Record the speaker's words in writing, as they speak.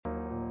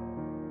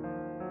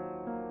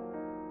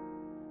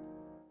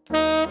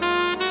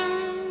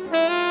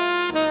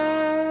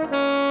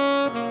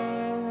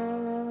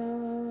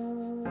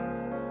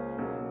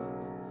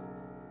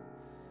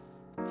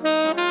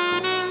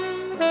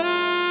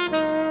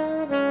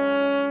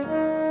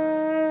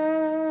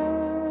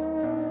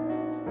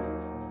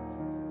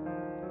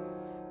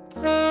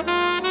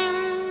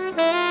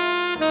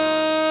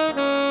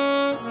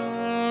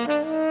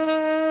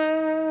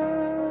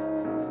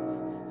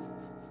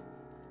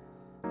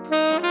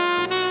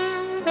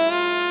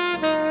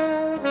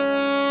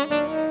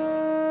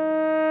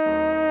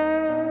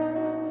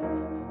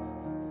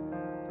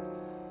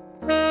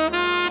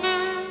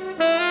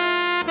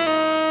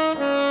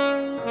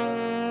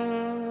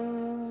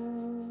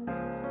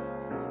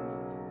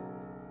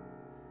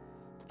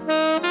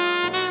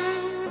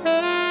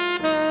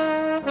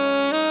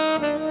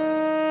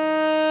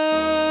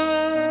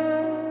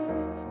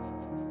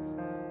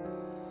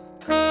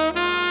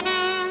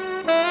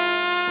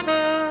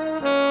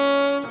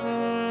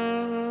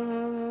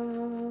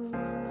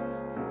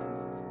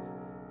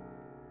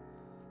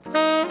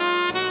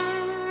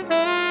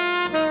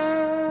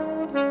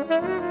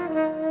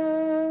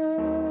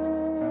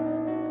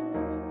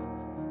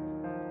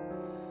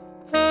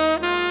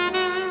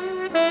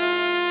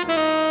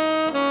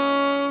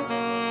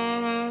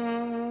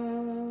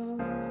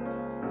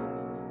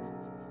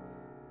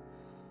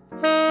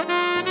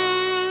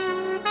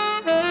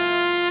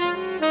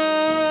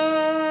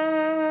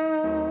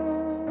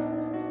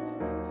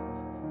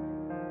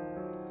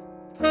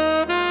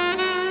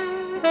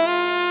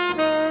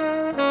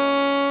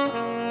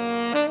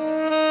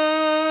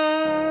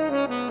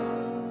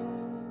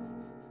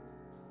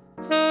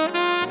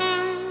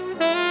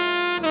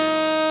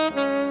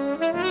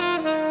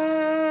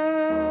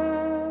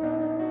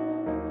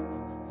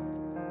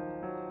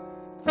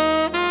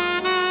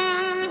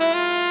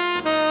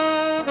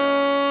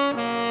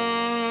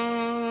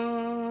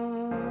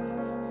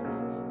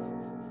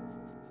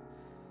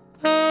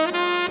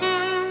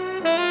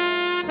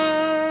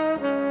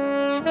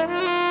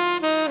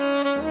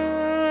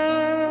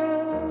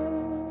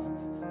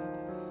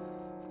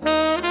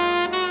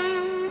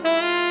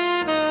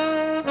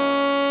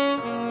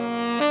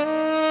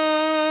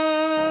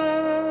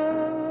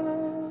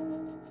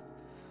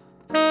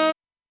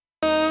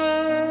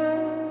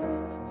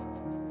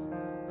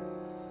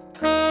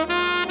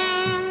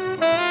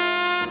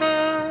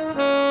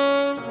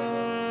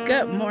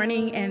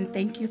morning, and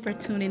thank you for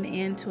tuning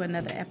in to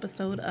another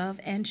episode of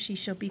And She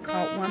Shall Be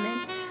Called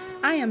Woman.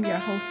 I am your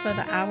host for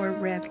the hour,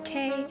 Rev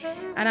K,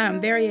 and I'm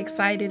very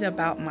excited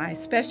about my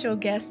special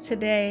guest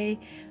today.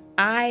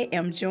 I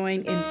am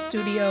joined in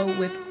studio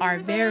with our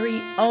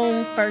very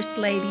own First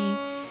Lady,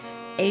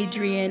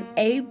 Adrienne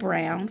A.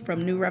 Brown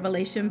from New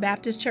Revelation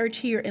Baptist Church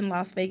here in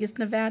Las Vegas,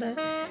 Nevada.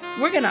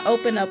 We're going to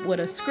open up with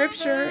a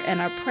scripture and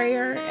a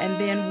prayer, and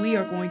then we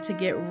are going to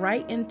get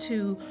right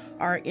into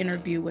our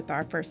interview with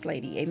our First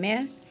Lady.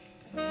 Amen?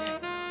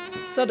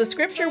 So the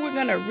scripture we're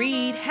going to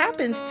read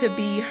happens to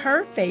be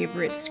her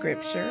favorite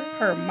scripture,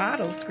 her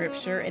model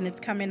scripture, and it's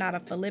coming out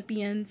of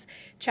Philippians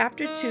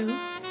chapter 2,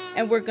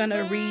 and we're going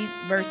to read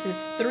verses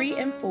 3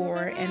 and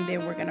 4, and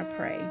then we're going to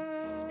pray.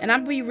 And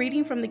I'll be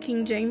reading from the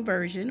King James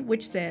Version,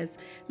 which says,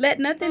 "Let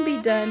nothing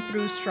be done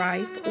through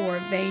strife or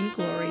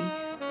vainglory,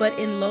 but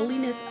in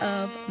lowliness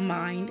of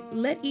mind,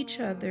 let each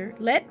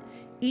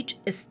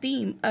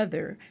esteem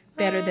other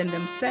better than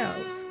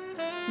themselves.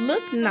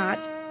 Look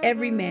not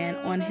every man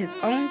on his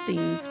own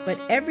things, but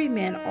every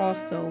man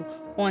also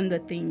on the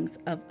things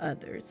of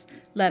others."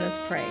 Let us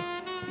pray.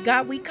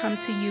 God, we come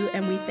to you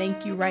and we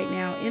thank you right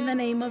now in the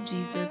name of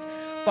Jesus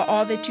for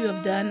all that you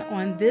have done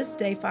on this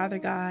day, Father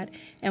God,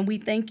 and we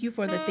thank you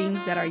for the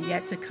things that are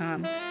yet to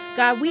come.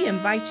 God, we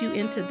invite you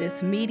into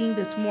this meeting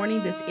this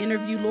morning, this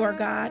interview, Lord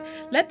God.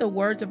 Let the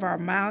words of our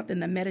mouth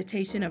and the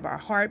meditation of our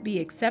heart be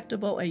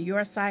acceptable in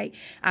your sight.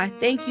 I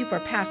thank you for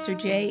Pastor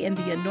Jay and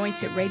the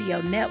Anointed Radio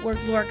Network,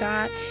 Lord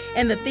God,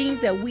 and the things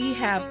that we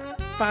have,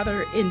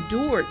 Father,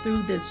 endured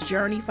through this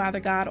journey, Father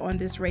God, on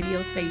this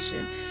radio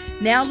station.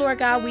 Now, Lord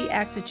God, we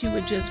ask that you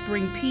would just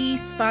bring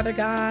peace, Father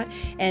God,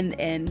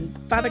 and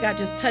Father God,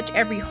 just touch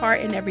every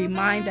heart and every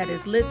mind that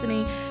is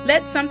listening.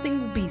 Let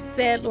something be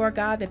said, Lord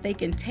God, that they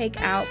can take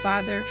out,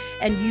 Father,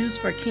 and use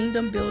for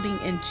kingdom building.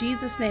 In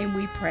Jesus' name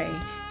we pray.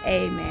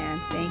 Amen.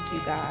 Thank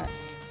you, God.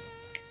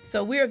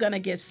 So we're going to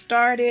get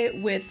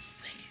started with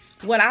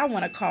what I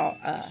want to call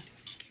a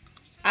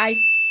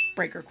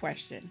icebreaker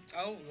question.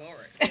 Oh,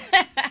 Lord.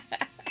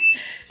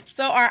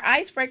 So our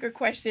icebreaker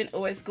question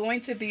is going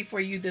to be for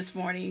you this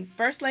morning.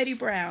 First Lady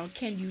Brown,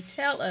 can you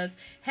tell us,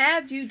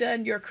 have you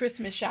done your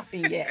Christmas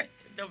shopping yet?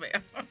 No,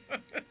 ma'am.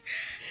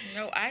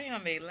 No, I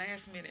am a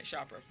last-minute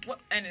shopper. Well,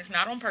 and it's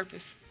not on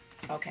purpose.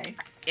 Okay.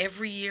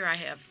 Every year I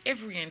have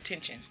every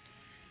intention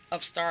to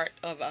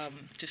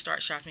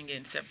start shopping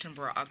in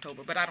September or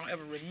October, but I don't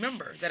ever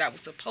remember that I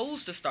was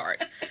supposed to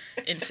start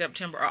in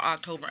September or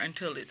October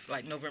until it's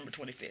like November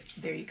 25th.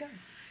 There you go.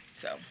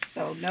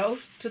 So no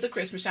to the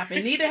Christmas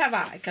shopping. Neither have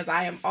I, because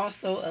I am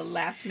also a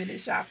last minute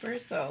shopper.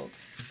 So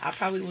I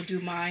probably will do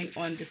mine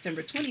on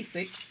December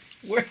 26th,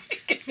 where I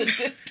get the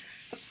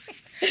discounts.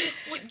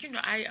 Well,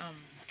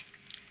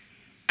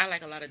 I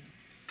like a lot of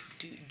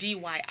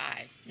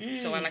DIY.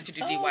 So I like to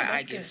do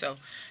DIY gifts. So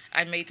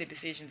I made the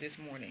decision this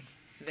morning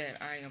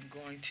that I am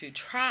going to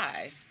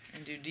try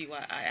and do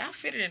DIY. I'll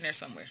fit it in there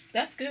somewhere.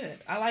 That's good.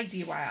 I like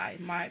DIY.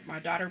 My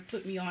daughter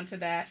put me onto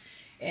that,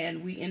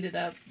 and we ended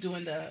up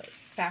doing the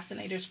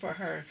fascinators for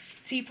her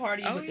tea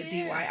party with the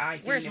DIY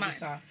thing. Where's that mine? We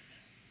saw.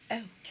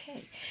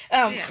 Okay.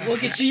 We'll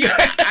get you your...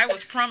 I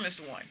was promised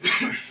one.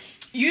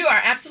 You are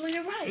absolutely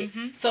right.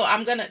 Mm-hmm. So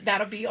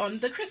that'll be on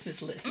the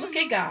Christmas list. Look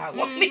at God.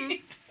 What we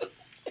need to.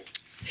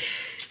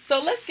 So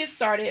let's get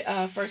started,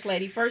 First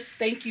Lady. First,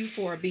 thank you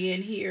for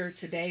being here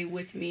today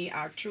with me.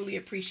 I truly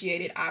appreciate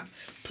it. I've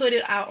put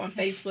it out on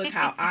Facebook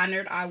how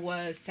honored I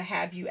was to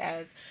have you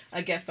as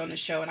a guest on the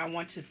show. And I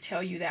want to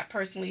tell you that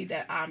personally,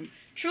 that I'm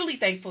truly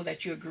thankful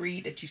that you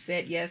agreed, that you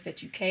said yes,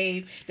 that you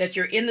came, that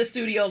you're in the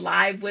studio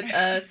live with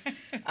us.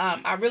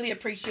 I really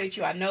appreciate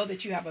you. I know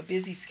that you have a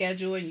busy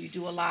schedule and you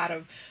do a lot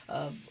of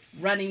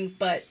running,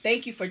 but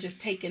thank you for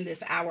just taking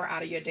this hour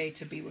out of your day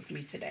to be with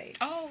me today.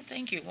 Oh,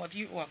 thank you. Well,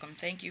 you're welcome.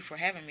 Thank you for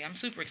having me. I'm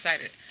super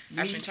excited.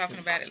 I've been talking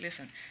about it.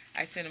 Listen,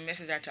 I sent a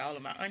message out to all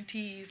of my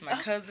aunties, my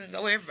cousins,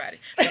 everybody.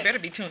 They better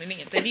be tuning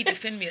in. They need to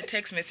send me a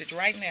text message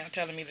right now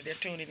telling me that they're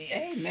tuning in.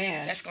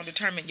 Amen. That's going to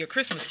determine your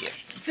Christmas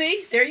gift.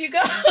 See, there you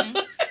go.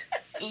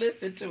 Mm-hmm.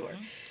 Listen to her.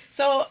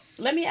 So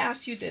let me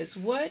ask you this.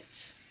 What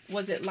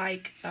was it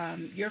like?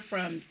 You're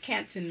from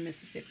Canton,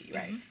 Mississippi,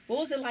 right? Mm-hmm. What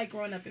was it like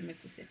growing up in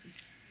Mississippi?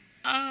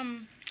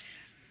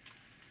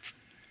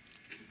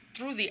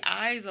 Through the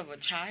eyes of a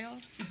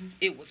child,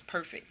 it was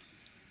perfect.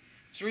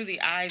 Through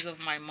the eyes of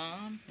my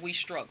mom, we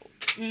struggled.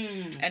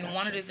 And gotcha.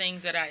 One of the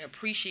things that I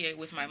appreciate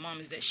with my mom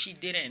is that she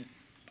didn't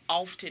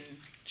often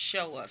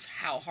show us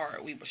how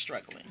hard we were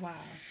struggling. Wow.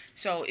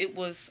 So it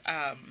was,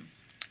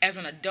 as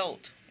an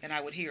adult, and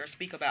I would hear her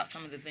speak about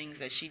some of the things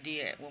that she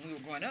did when we were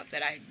growing up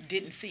that I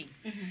didn't see.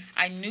 Mm-hmm.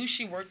 I knew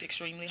she worked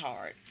extremely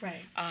hard.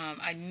 Right.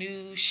 I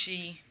knew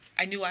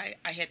I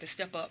had to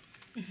step up.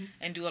 Mm-hmm.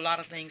 And do a lot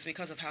of things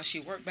because of how she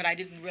worked, but I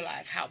didn't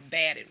realize how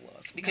bad it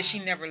was because she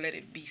never let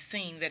it be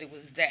seen that it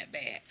was that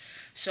bad.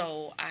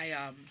 So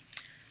I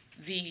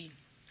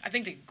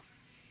think the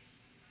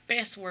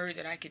best word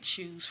that I could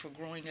choose for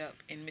growing up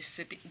in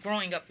Mississippi,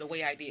 growing up the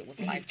way I did, was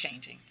life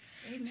changing.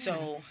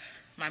 So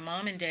my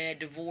mom and dad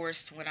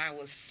divorced when I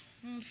was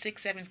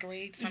sixth, seventh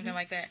grade, something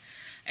like that.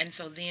 And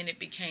so then it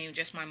became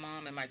just my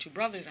mom and my two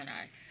brothers and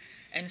I.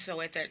 And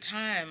so at that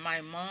time,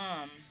 my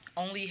mom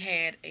only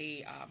had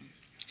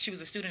she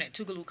was a student at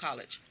Tougaloo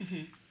College.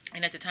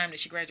 And at the time that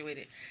she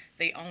graduated,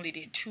 they only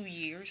did 2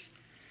 years.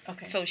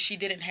 Okay. So she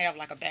didn't have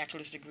like a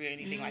bachelor's degree or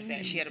anything like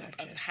that. She had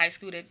a high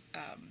school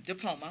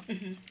diploma,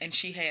 and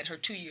she had her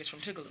 2 years from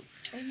Tougaloo.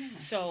 Amen.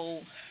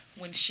 So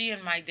when she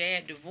and my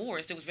dad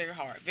divorced, it was very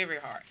hard, very, very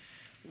hard.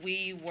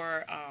 We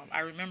were, I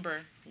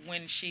remember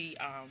when she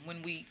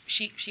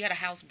had a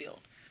house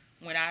built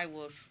when I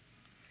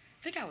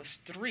think I was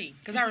 3,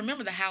 because I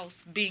remember the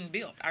house being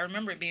built. I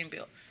remember it being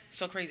built.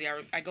 So crazy.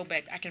 I go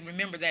back, I can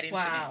remember that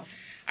incident. Wow.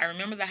 I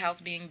remember the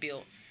house being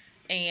built.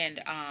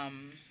 And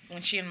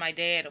when she and my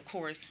dad, of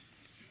course,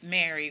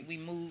 married, we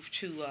moved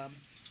to a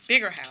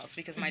bigger house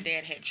because my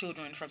dad had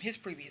children from his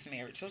previous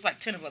marriage. So it was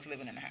like 10 of us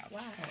living in the house. Wow.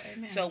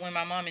 Amen. So when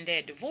my mom and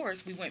dad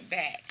divorced, we went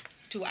back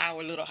to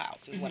our little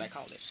house, is what I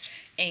call it.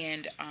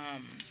 And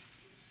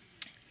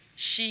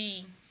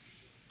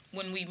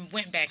when we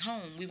went back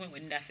home, we went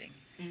with nothing.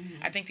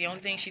 I think the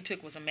only thing she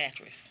took was a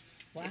mattress.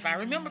 Wow. If I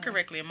remember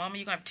correctly, and Mama,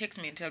 you're going to have to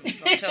text me and tell me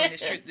if I'm telling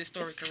this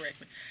story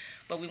correctly.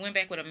 But we went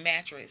back with a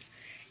mattress,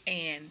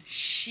 and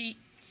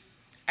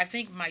I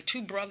think my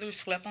two brothers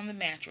slept on the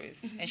mattress,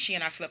 and she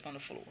and I slept on the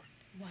floor.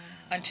 Wow.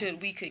 Until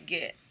we could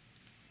get,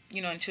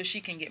 until she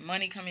can get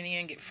money coming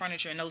in, get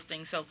furniture and those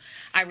things. So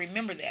I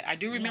remember that. I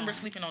do remember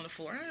sleeping on the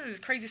floor. It's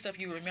crazy stuff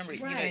you remember,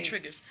 it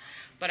triggers.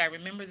 But I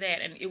remember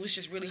that, and it was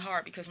just really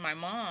hard because my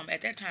mom,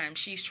 at that time,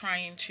 she's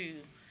trying to,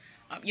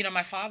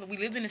 my father, we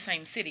lived in the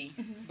same city,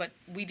 but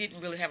we didn't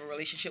really have a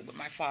relationship with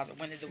my father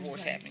when the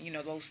divorce happened.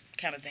 Those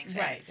kind of things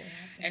happened.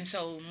 And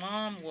so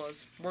Mom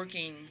was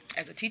working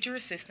as a teacher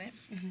assistant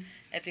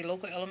at the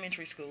local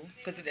elementary school,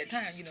 because at that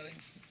time,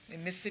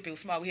 in Mississippi it was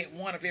small. We had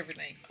one of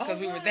everything because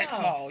we were that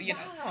small,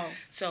 know.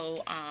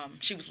 So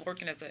she was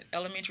working as an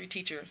elementary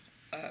teacher,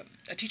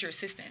 a teacher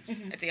assistant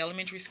at the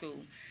elementary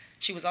school.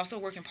 She was also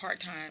working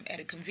part-time at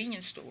a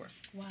convenience store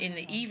in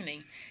the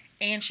evening,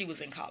 and she was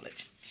in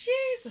college.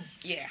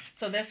 Jesus. Yeah.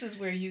 So this is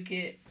where you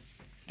get...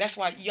 That's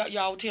why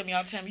y'all tell me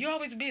all the time, you're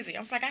always busy.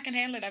 I'm like, I can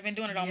handle it. I've been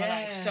doing it all my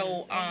life.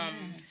 So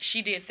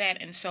she did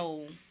that. And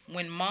so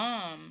when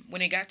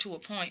it got to a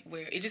point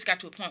where,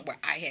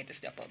 I had to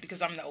step up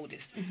because I'm the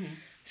oldest.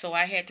 So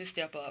I had to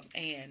step up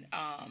and,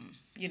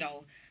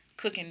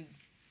 cooking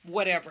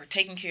whatever,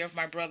 taking care of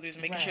my brothers,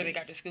 making sure they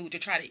got to school to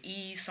try to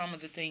ease some of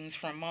the things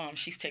from Mom.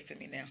 She's texting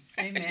me now.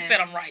 Amen. She said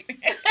I'm right.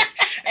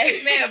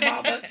 Amen,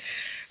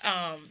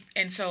 Mama.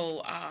 And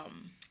so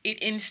it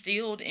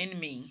instilled in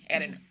me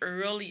at an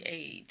early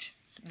age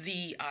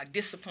the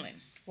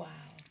discipline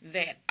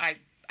that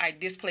I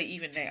display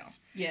even now.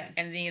 Yes.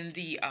 And then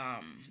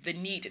the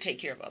need to take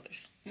care of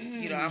others. I'm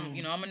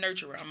a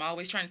nurturer. I'm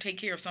always trying to take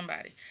care of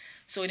somebody.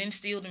 So it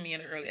instilled in me at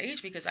an early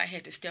age because I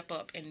had to step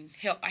up and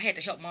help. I had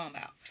to help Mom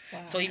out.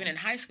 Wow. So even in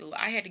high school,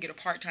 I had to get a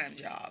part-time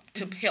job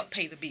to help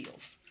pay the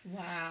bills.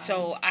 Wow.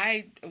 So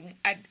I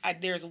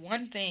there's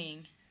one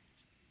thing.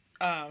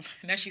 Now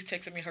she's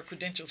texting me her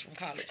credentials from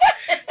college.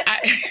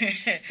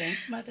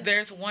 Thanks, Mother.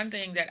 There's one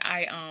thing that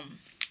I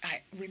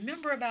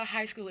remember about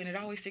high school, and it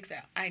always sticks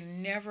out. I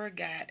never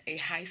got a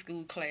high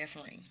school class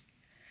ring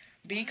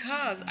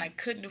because I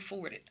couldn't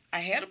afford it. I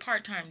had a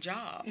part-time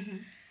job,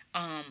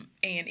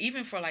 and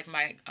even for like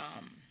my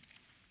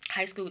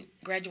high school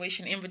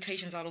graduation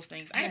invitations, all those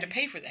things, I had to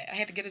pay for that. I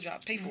had to get a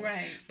job, pay for it.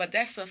 Right. But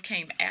that stuff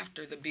came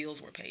after the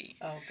bills were paid.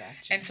 Oh,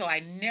 gotcha. And so I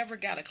never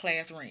got a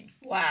class ring.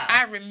 Wow.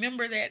 I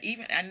remember that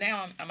and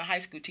now I'm a high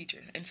school teacher.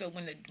 And so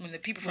when the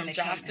people from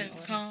Johnston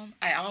come,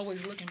 I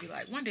always look and be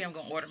like, one day I'm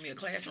going to order me a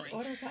class ring.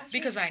 Order a class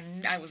because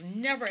ring? I was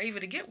never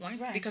able to get one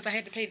because I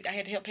had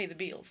to help pay the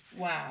bills.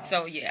 Wow.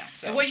 So, yeah.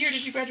 So, and what year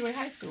did you graduate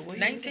high school?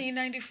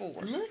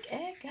 1994. Look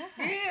at God.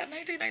 Yeah,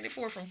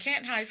 1994 from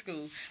Canton High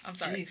School. I'm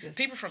sorry. Jesus.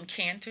 People from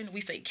Canton,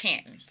 we say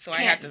Canton. So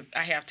Canton.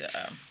 I have to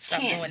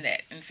stop doing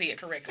that and see it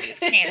correctly. It's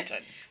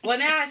Canton. Well,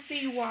 now I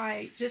see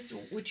why, just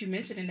what you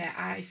mentioned in that,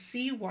 I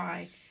see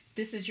why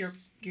this is your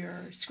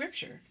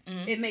scripture.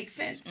 It makes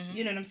sense.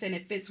 You know what I'm saying?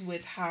 It fits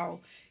with how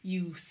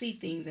you see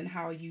things and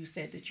how you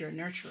said that you're a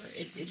nurturer.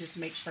 It just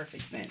makes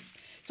perfect sense.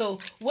 So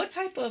what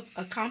type of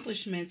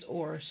accomplishments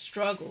or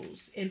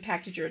struggles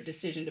impacted your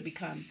decision to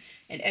become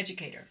an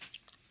educator?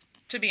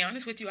 To be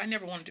honest with you, I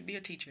never wanted to be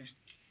a teacher.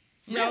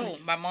 Really? No,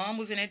 my mom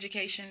was in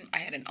education. I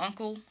had an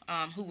uncle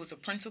who was a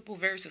principal,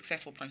 very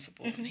successful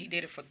principal. He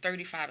did it for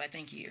 35, I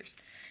think, years.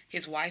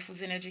 His wife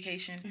was in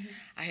education.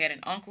 I had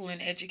an uncle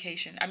in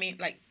education. I mean,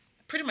 like,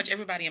 pretty much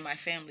everybody in my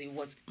family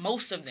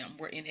most of them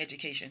were in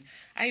education.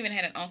 I even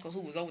had an uncle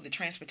who was over the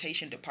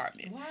transportation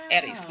department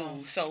at a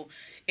school. So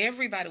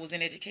everybody was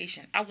in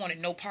education. I wanted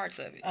no parts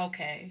of it.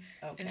 Okay.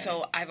 And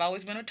so I've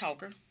always been a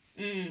talker.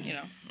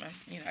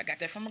 I got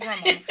that from my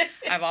grandma.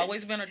 I've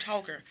always been a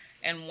talker.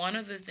 And one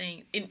of the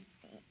things,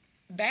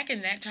 back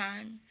in that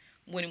time,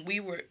 when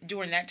you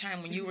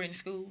were in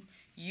school,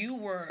 you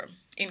were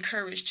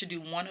encouraged to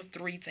do one of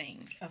three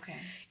things. Okay.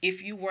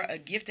 If you were a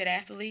gifted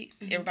athlete,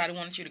 everybody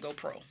wanted you to go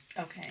pro.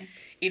 Okay.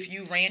 If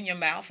you ran your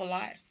mouth a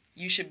lot,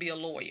 you should be a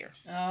lawyer.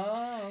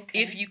 Oh,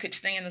 okay. If you could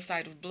stand the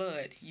sight of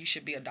blood, you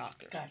should be a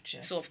doctor.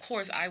 Gotcha. So, of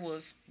course, I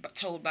was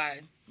told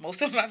by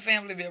most of my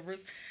family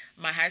members,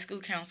 my high school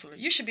counselor,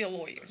 you should be a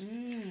lawyer.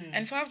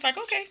 And so I was like,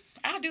 okay,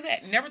 I'll do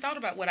that. Never thought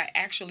about what I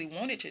actually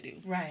wanted to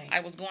do. Right. I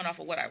was going off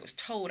of what I was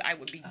told I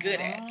would be good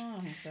at.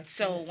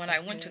 So when I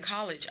went to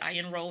college, I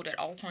enrolled at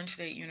Alcorn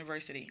State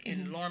University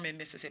in Lorman,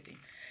 Mississippi.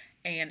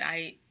 And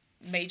I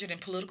majored in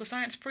political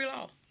science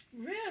pre-law.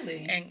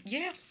 Really? And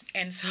yeah.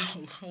 And so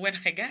when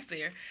I got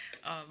there,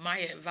 my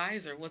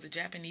advisor was a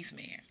Japanese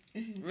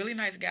man. Really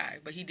nice guy,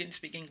 but he didn't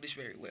speak English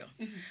very well.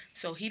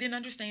 So he didn't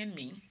understand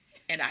me,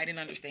 and I didn't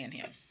understand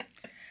him.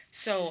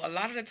 So a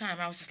lot of the time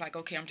I was just like,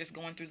 okay, I'm just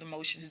going through the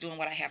motions, doing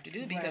what I have to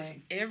do, because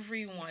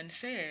everyone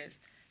says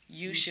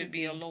you should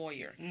be a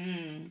lawyer.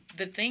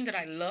 The thing that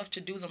I loved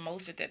to do the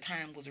most at that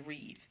time was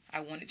read. I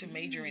wanted to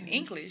major in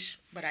English,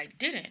 but I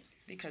didn't,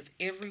 because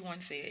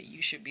everyone said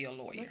you should be a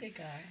lawyer. Look at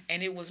God.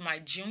 And it was my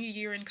junior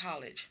year in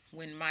college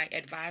when my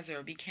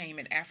advisor became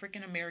an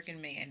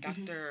African-American man,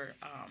 Dr.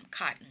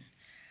 Cotton.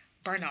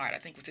 Bernard, I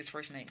think was his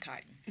first name,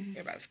 Cotton.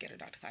 Everybody was scared of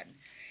Dr. Cotton.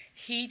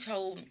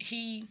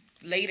 He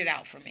laid it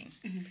out for me.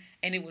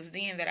 And it was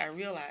then that I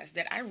realized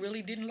that I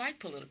really didn't like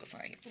political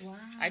science. Wow.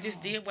 I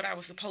just did what I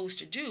was supposed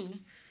to do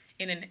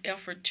in an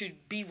effort to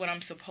be what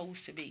I'm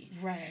supposed to be.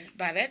 Right.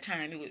 By that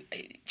time,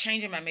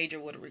 changing my major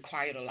would have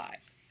required a lot.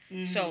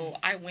 So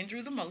I went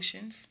through the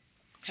motions.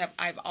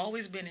 I've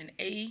always been an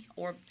A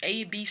or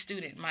A-B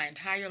student my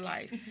entire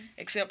life,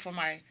 except for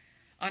my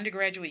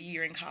undergraduate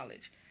year in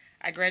college.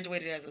 I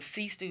graduated as a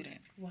C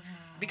student. Wow.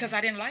 Because I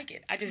didn't like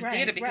it. I just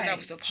did it because I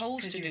was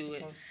supposed to do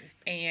it.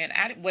 And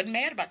I wasn't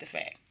mad about the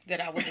fact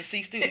that I was a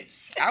C student.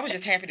 I was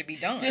just happy to be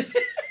done.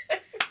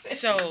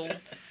 So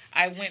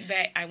I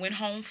went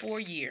home for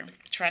a year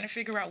trying to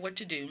figure out what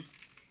to do.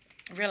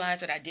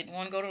 Realized that I didn't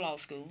want to go to law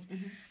school.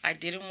 I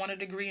didn't want a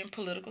degree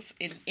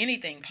in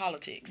anything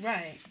politics.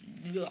 Right.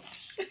 Ugh.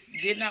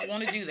 Did not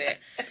want to do that.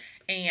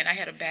 And I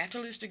had a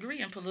bachelor's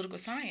degree in political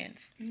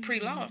science,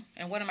 pre-law,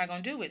 and what am I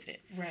going to do with it?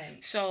 Right.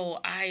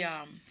 So I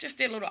just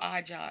did little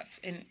odd jobs,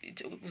 and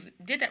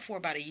did that for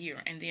about a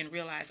year, and then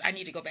realized I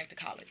need to go back to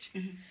college.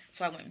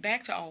 So I went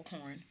back to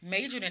Alcorn,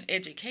 majored in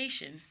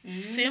education,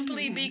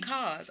 simply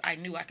because I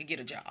knew I could get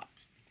a job.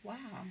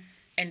 Wow.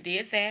 And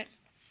did that,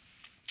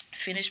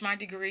 finished my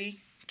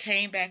degree,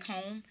 came back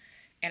home,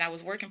 and I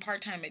was working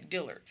part-time at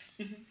Dillard's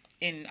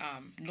in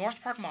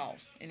North Park Mall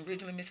in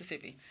Ridgeland,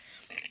 Mississippi.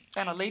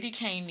 And a lady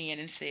came in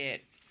and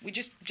said, we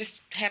just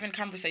having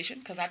conversation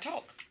because I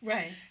talk.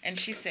 Right. And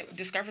she said,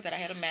 discovered that I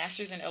had a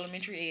master's in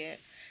elementary ed.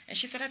 And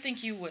she said, I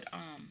think you would,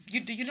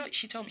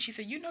 she told me, she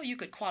said, you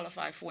could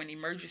qualify for an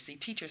emergency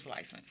teacher's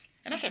license.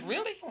 And I said,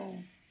 really?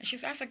 And she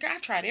said,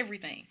 I've tried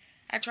everything.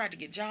 I tried to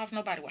get jobs.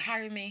 Nobody would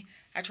hire me.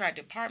 I tried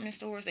department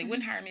stores. They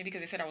wouldn't hire me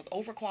because they said I was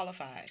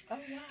overqualified. Oh,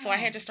 wow. So I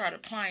had to start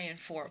applying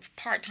for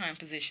part-time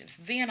positions.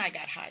 Then I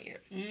got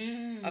hired.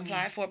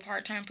 Applied for a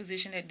part-time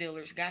position at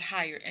Dillard's, got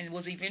hired, and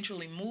was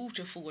eventually moved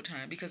to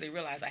full-time because they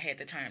realized I had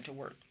the time to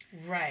work.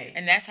 Right.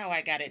 And that's how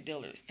I got at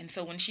Dillard's. And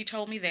so when she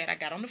told me that, I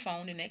got on the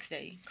phone the next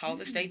day, called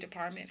the State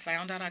Department,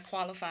 found out I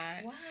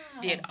qualified,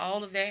 did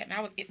all of that,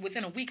 and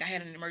within a week I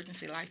had an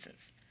emergency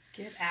license.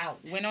 Get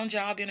out. Went on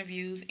job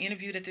interviews,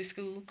 interviewed at this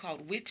school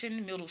called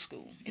Whitton Middle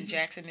School in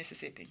Jackson,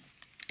 Mississippi,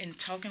 and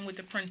talking with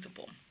the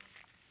principal.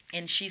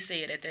 And she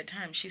said at that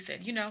time, she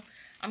said,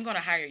 I'm going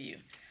to hire you.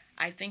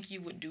 I think you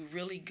would do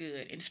really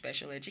good in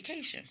special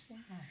education. Wow.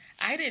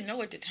 I didn't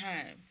know at the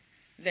time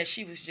that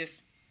she was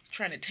just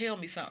trying to tell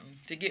me something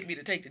to get me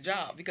to take the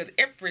job, because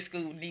every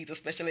school needs a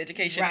special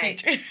education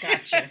teacher.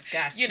 Gotcha.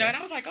 And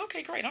I was like,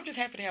 okay, great. I'm just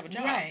happy to have a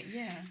job. Right,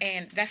 yeah.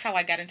 And that's how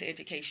I got into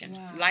education.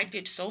 Wow. Liked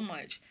it so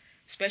much.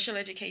 Special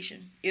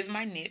education is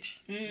my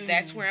niche.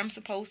 That's where I'm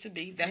supposed to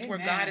be. That's where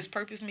God has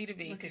purposed me to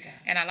be. Look at God.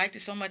 And I liked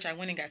it so much, I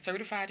went and got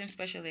certified in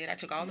special ed. I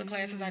took all the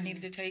classes I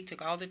needed to take,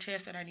 took all the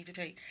tests that I need to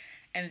take,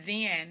 and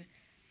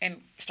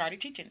started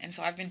teaching. And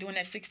so I've been doing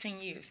that 16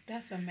 years.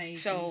 That's amazing.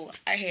 So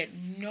I had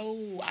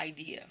no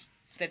idea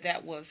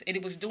that was, and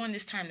it was during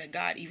this time that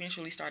God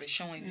eventually started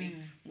showing me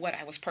what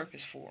I was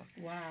purposed for.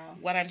 Wow.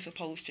 What I'm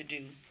supposed to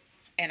do.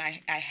 And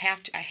I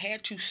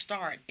had to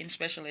start in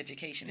special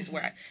education is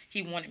where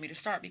he wanted me to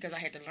start, because I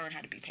had to learn how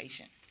to be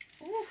patient.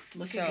 Ooh,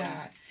 look at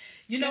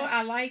God.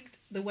 I liked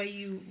the way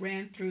you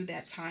ran through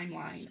that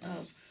timeline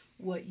of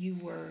what you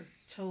were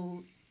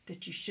told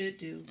that you should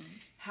do,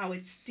 how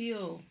it's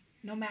still,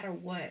 no matter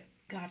what,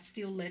 God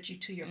still led you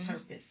to your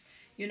purpose.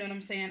 You know what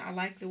I'm saying? I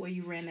like the way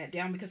you ran that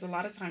down, because a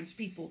lot of times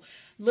people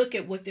look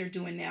at what they're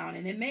doing now,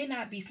 and it may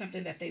not be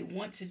something that they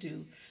want to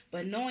do,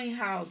 but knowing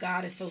how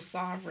God is so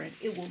sovereign,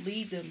 it will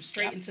lead them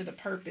straight into the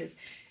purpose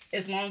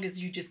as long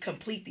as you just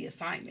complete the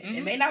assignment.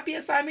 It may not be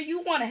an assignment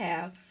you want to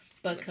have,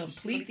 but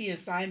complete the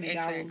assignment.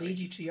 God will Exactly. lead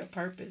you to your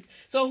purpose.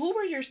 So who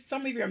were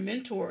some of your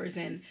mentors,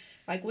 and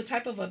like what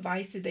type of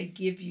advice did they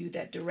give you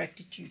that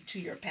directed you to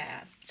your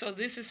path? So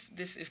this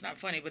is not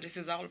funny, but this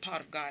is all a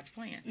part of God's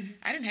plan. Mm-hmm.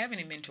 I didn't have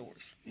any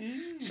mentors.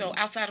 Mm. So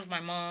outside of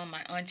my mom,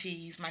 my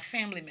aunties, my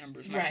family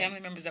members, Right.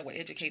 family members that were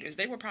educators,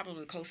 they were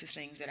probably the closest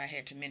things that I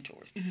had to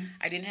mentors. Mm-hmm.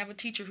 I didn't have a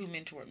teacher who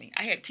mentored me.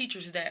 I had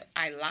teachers that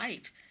I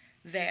liked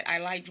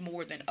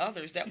more than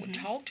others that would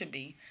Mm-hmm. talk to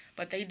me,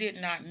 but they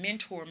did not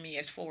mentor me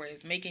as far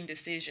as making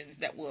decisions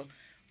that will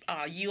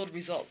yield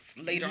results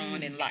later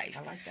on in life.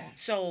 I like that.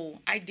 So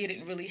I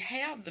didn't really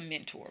have the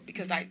mentor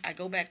because Mm-hmm. I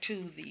go back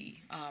to the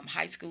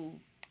high school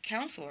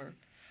counselor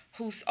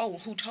who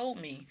told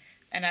me,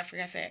 and I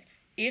forgot that,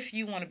 if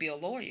you want to be a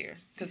lawyer,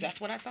 because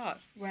that's what I thought,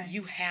 Right.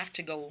 you have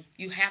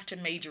to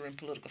major in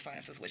political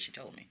science, is what she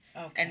told me.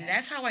 Okay. And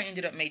that's how I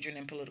ended up majoring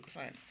in political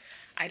science.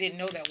 I didn't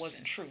know that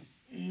wasn't true.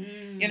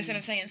 Mm. You understand what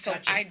I'm saying? So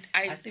Gotcha.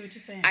 I see what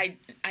you're saying.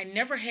 I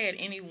never had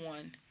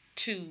anyone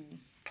to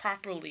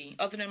properly,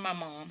 other than my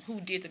mom, who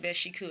did the best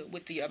she could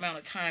with the amount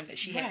of time that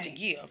she had to Right.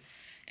 give,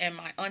 and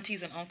my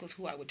aunties and uncles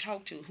who I would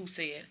talk to, who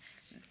said,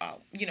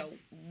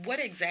 what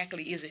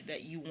exactly is it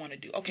that you want to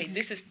do? Okay, Mm-hmm.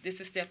 this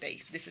is step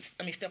A.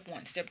 Step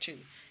 1, step 2.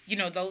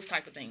 Those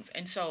type of things.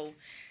 And so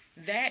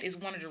that is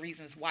one of the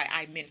reasons why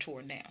I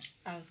mentor now.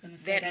 I was going to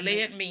say that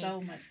led makes me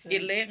so much sense.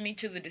 It led me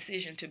to the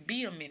decision to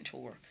be a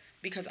mentor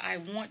because I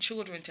want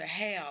children to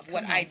have Come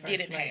what on, I First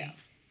didn't Lady. have.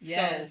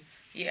 Yes.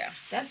 So, yeah.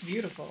 That's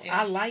beautiful.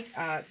 Yeah. I like,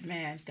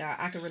 man, God,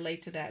 I can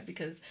relate to that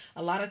because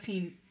a lot of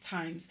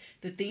times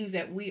the things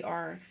that we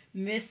are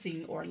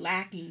missing or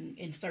lacking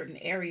in certain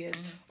areas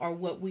Mm-hmm. are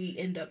what we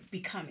end up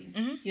becoming.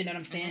 Mm-hmm. You know what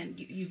I'm saying?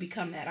 You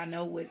become that. I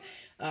know with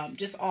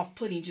just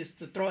off-putting, just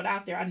to throw it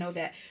out there, I know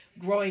that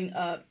growing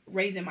up,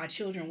 raising my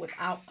children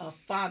without a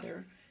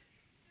father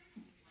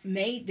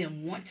made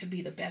them want to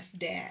be the best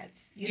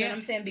dads. You know what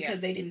I'm saying? Because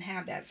they didn't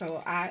have that.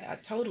 So I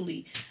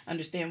totally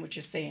understand what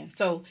you're saying.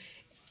 So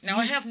now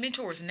I have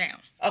mentors now.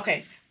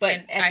 Okay, but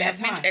And at that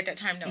time, at that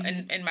time, no.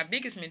 And my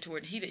biggest mentor,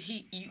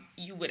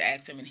 you would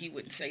ask him, and he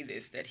wouldn't say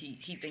this, that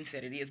he thinks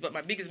that it is. But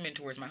my biggest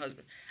mentor is my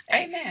husband.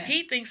 Amen.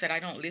 He thinks that I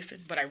don't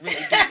listen, but I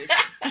really do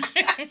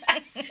listen.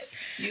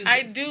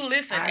 I do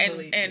listen,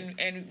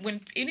 and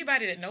when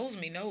anybody that knows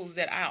me knows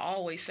that I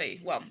always say,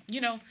 well,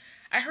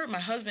 I heard my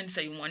husband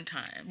say one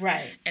time,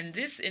 right, and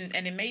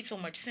it made so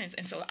much sense,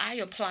 and so I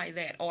apply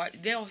that. Or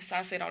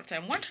I say it all the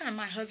time. One time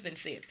my husband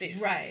said this,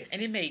 right,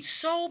 and it made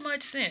so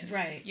much sense,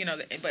 right.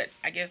 But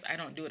I guess I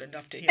don't do it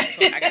enough to him,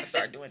 so I got to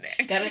start doing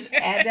that. Got to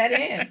add that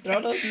in.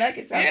 Throw those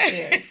nuggets out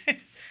there.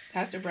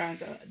 Pastor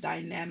Brown's a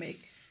dynamic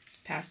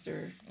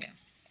pastor,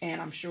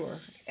 and I'm sure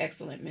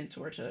excellent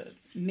mentor to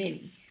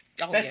many.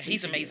 Oh yeah,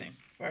 he's amazing.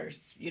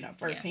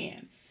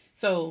 Firsthand.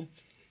 So.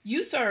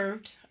 You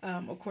served,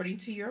 according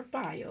to your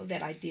bio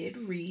that I did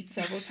read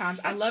several times.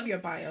 I love your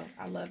bio.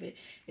 I love it.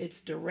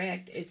 It's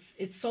direct.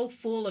 It's so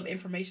full of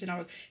information. I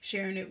was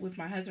sharing it with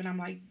my husband. I'm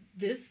like,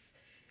 this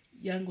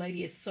young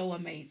lady is so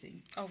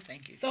amazing. Oh,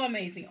 thank you. So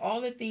amazing.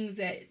 All the things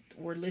that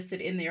were listed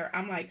in there,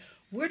 I'm like,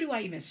 where do I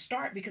even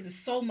start? Because it's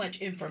so much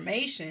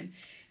information,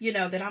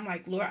 that I'm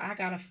like, Lord, I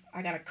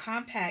gotta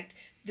compact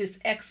this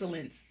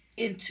excellence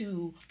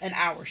into an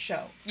hour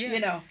show.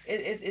 Yeah.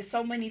 It's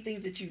so many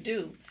things that you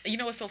do. You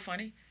know what's so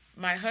funny?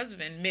 My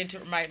husband,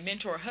 my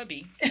mentor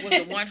hubby, was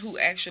the one who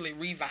actually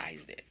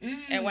revised it.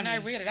 And when I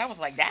read it, I was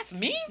like, that's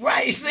me?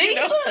 Right. See,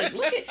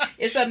 look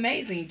it's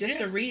amazing. Just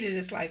to read it,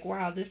 it's like,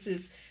 wow,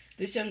 this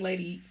young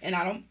lady, and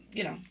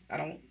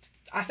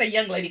I say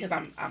young lady because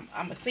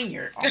I'm a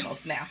senior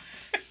almost now.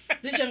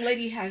 This young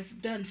lady has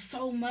done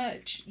so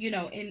much,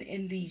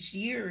 in these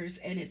years,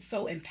 and it's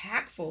so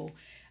impactful.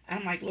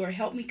 I'm like, Lord,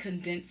 help me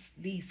condense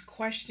these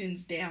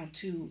questions down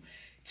to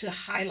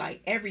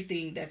highlight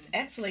everything that's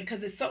excellent,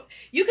 because it's so,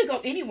 you could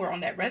go anywhere on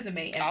that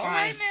resume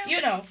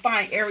and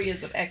find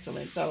areas of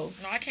excellence. So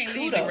no, I can't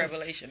leave New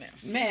Revelation now.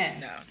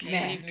 Man,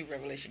 can't leave New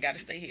Revelation. Got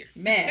to stay here.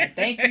 Man,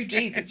 thank you,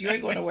 Jesus. You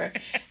ain't going nowhere.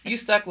 You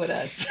stuck with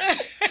us.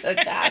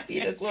 To God be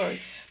the glory.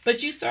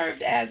 But you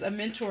served as a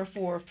mentor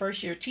for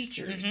first-year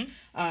teachers.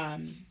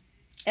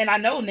 And I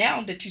know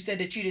now that you said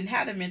that you didn't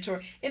have a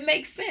mentor, it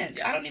makes sense.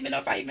 I don't even know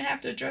if I even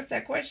have to address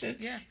that question.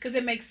 Because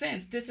it makes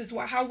sense. This is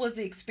how was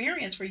the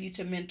experience for you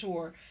to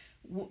mentor,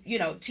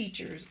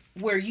 teachers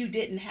where you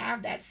didn't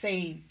have that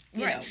same,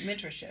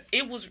 mentorship?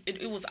 It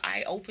was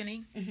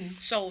eye-opening.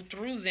 So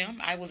through them,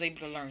 I was able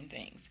to learn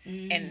things.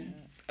 And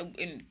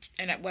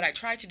what I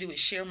tried to do is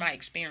share my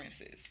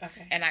experiences.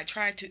 Okay. And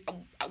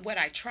what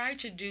I tried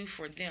to do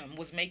for them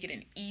was make it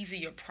an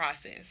easier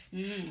process.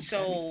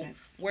 So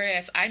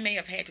whereas I may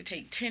have had to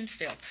take 10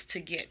 steps to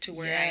get to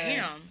where I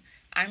am,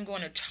 I'm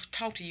going to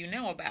talk to you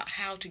now about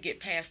how to get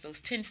past those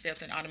 10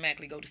 steps and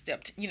automatically go to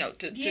step,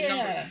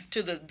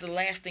 to the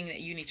last thing that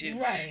you need to do.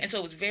 Right. And so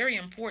it was very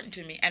important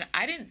to me. And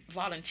I didn't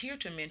volunteer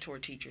to mentor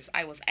teachers.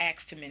 I was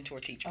asked to mentor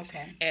teachers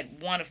at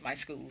one of my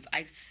schools.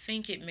 I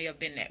think it may have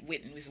been at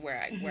Witten was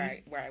where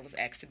I was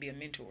asked to be a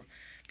mentor,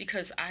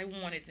 because I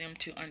wanted them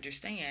to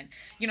understand.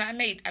 I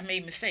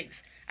made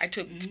mistakes. I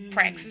took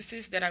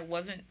practices that I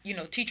wasn't,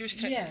 teachers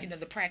take, Yes.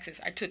 the praxis.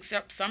 I took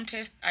some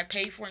tests I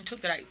paid for and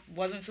took that I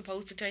wasn't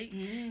supposed to take.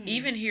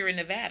 Even here in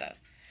Nevada,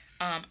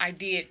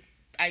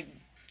 I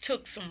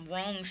took some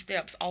wrong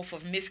steps off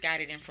of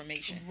misguided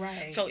information.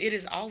 Right. So it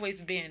has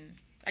always been,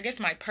 I guess,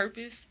 my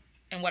purpose,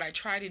 and what I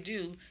try to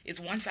do is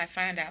once I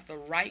find out the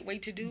right way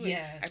to do it,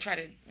 Yes. I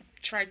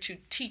try to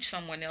teach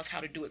someone else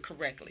how to do it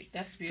correctly.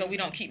 That's beautiful. So we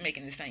don't keep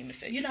making the same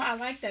mistakes. I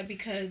like that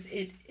because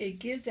it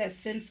gives that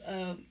sense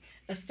of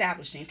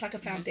establishing. It's like a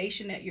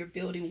foundation that you're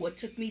building. What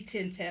took me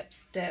 10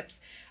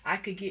 steps, I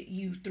could get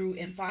you through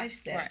in 5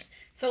 steps. Right.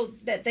 So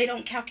that they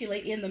don't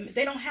calculate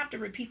they don't have to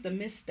repeat the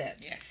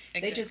missteps. Yeah,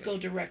 exactly. They just go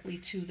directly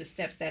to the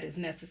steps that is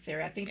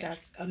necessary. I think Yeah.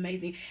 that's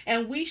amazing.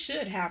 And we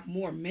should have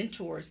more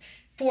mentors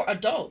for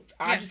adults.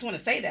 I just want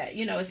to say that.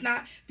 It's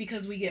not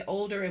because we get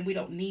older and we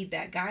don't need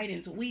that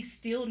guidance. We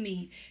still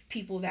need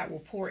people that will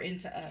pour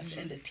into us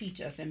and to teach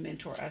us and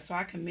mentor us. So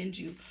I commend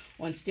you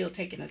on still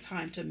taking the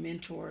time to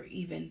mentor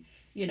even,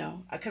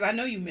 because I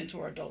know you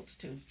mentor adults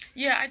too.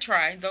 Yeah, I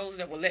try. Those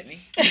that will let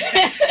me.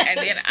 And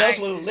then Those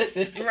will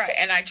listen. Right.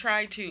 And I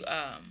try to,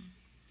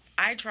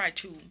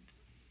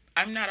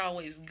 I'm not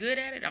always good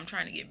at it. I'm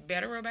trying to get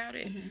better about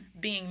it,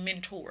 being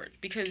mentored.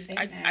 Because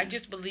I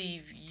just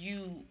believe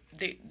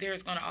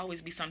there's going to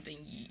always be something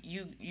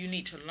you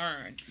need to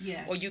learn.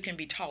 Yes. Or you can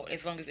be taught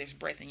as long as there's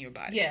breath in your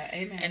body. Yeah,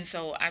 amen. And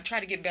so I try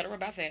to get better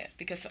about that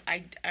because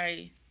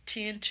I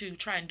tend to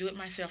try and do it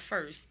myself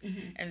first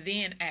and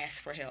then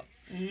ask for help.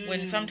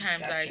 When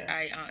sometimes gotcha.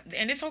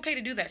 and it's okay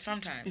to do that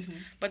sometimes,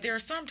 but there are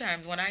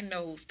sometimes when I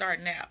know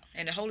starting out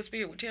and the Holy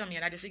Spirit would tell me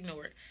and I just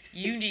ignore it.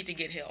 You need to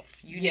get help.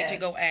 You need to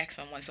go ask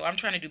someone. So I'm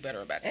trying to do better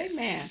about that.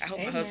 Amen. I hope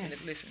my husband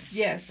is listening.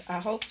 Yes, I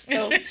hope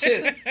so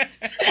too.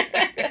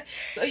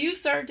 So you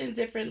served in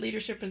different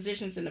leadership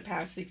positions in the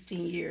past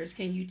 16 years.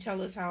 Can you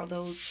tell us how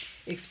those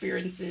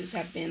experiences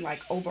have been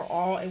like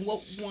overall, and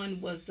what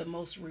one was the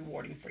most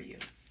rewarding for you?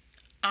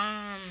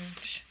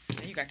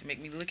 You got to make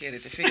me look at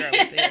it to figure out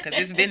what they are because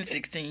it's been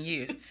 16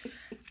 years.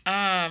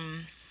 I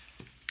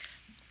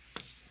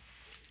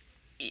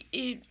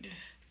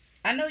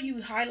know you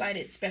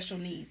highlighted special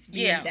needs.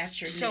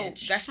 That's your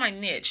niche. That's my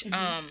niche.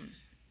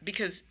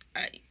 Because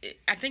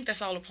I think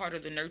that's all a part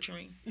of the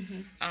nurturing.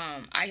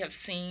 I have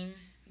seen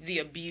the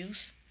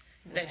abuse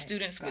that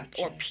students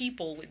or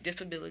people with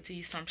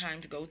disabilities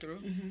sometimes go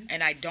through,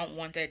 and I don't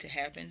want that to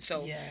happen.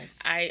 So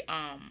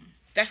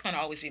that's going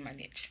to always be my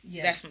niche.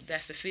 Yes.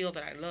 That's the field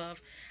that I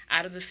love.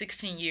 Out of the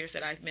 16 years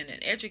that I've been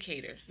an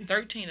educator,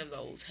 13 of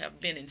those have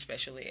been in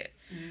special ed.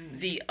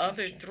 The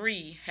other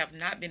 3 have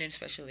not been in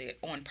special ed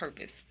on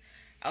purpose.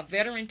 A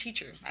veteran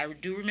teacher, I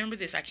do remember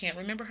this, I can't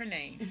remember her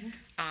name,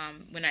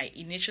 when I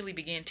initially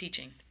began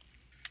teaching,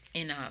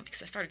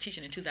 because I started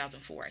teaching in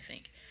 2004, I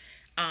think.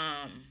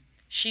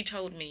 She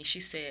told me, she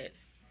said,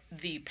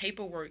 the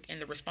paperwork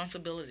and the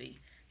responsibility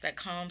that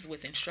comes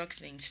with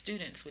instructing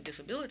students with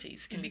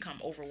disabilities can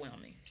become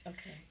overwhelming.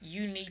 Okay.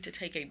 You need to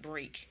take a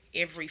break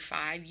every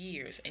 5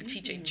 years and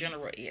teach a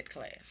general ed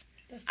class.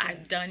 That's good.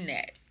 I've done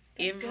that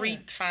every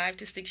 5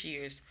 to 6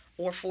 years,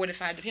 or 4 to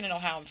 5, depending on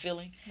how I'm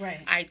feeling.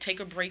 Right. I take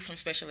a break from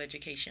special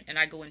education and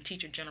I go and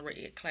teach a general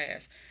ed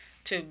class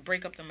to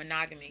break up the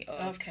monogamy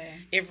of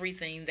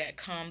everything that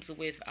comes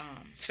with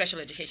special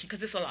education,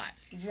 because it's a lot.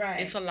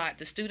 Right. It's a lot.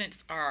 The students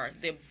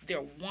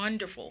they're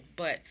wonderful,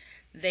 but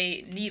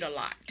they need a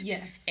lot.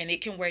 Yes. And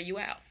it can wear you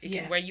out. It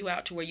can wear you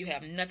out to where you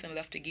have nothing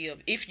left to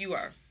give. If you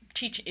are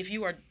teaching, if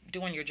you are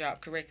doing your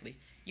job correctly,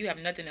 you have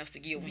nothing else to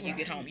give when you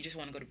get home. You just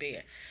want to go to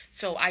bed.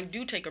 So I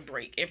do take a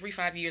break. Every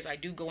 5 years, I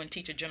do go and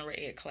teach a general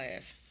ed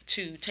class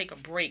to take a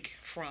break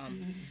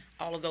from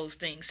all of those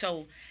things.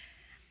 So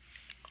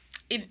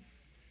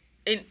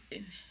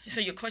so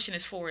your question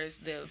as far as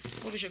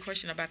what was your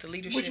question about the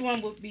leadership? Which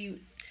one would be,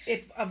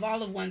 if of all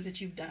the ones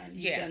that you've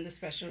done, done the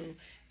special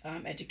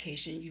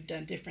education, you've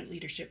done different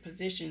leadership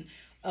positions.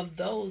 Of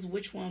those,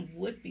 which one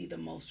would be the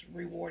most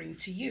rewarding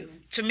to you?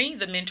 To me,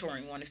 the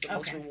mentoring one is the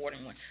most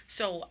rewarding one.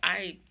 So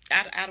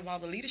out of all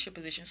the leadership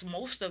positions,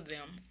 most of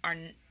them are,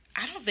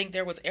 I don't think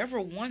there was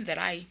ever one that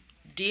I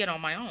did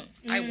on my own.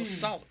 I was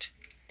sought.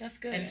 That's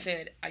good. And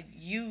said,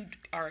 you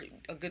are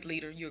a good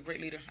leader. You're a great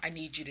leader. I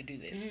need you to do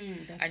this.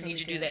 That's I need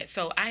you to do that.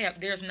 So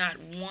there's not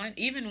one,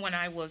 even when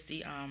I was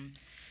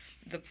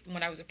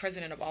when I was the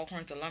president of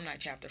Alcorn's alumni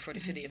chapter for the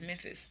city of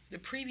Memphis, the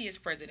previous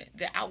president,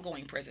 the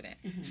outgoing president,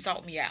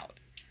 sought me out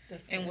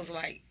and was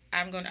like,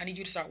 I need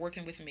you to start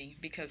working with me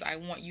because I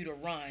want you to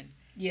run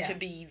to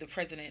be the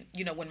president,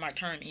 when my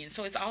term ends.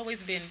 So it's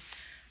always been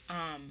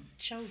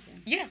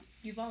chosen. Yeah.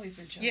 You've always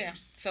been chosen. Yeah.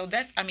 So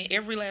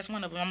every last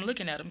one of them, I'm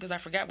looking at them because I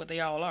forgot what they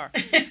all are.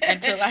 I'm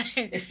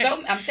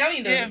telling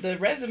you, the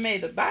resume,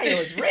 the bio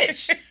is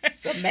rich.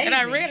 It's amazing. And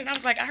I read it and I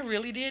was like, I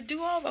really did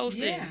do all those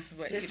things.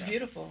 But it's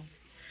beautiful.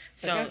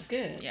 But so that's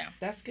good. Yeah.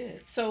 That's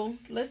good. So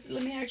let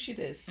me ask you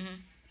this.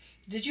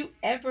 Did you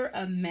ever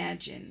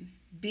imagine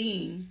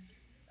being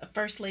a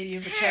first lady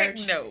of a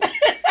church? No.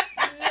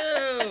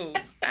 No.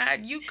 I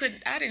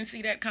didn't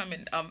see that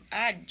coming.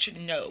 I should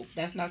know.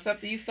 That's not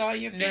something you saw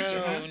in your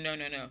future, huh?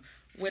 No.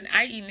 when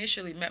I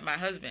initially met my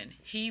husband,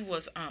 he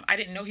was I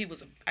didn't know he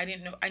was I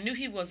knew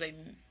he was a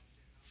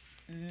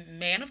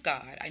man of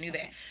God. I knew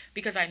that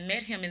because I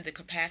met him in the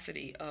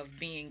capacity of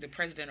being the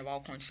president of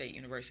Alcorn State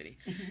University.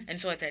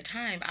 And so at that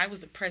time, I was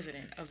the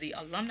president of the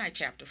alumni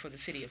chapter for the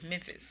city of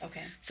Memphis.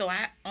 So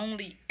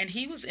and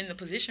he was in the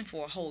position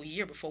for a whole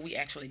year before we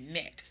actually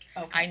met.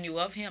 I knew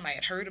of him. I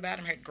had heard about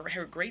him. I had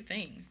heard great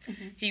things.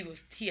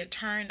 He had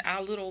turned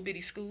our little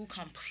bitty school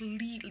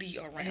completely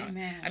around.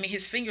 Amen. I mean,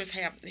 his fingers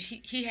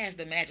he has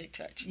the magic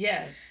touch.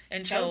 Yes.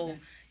 And Chosen.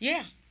 so,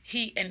 yeah,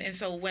 and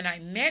so when I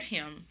met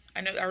him,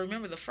 I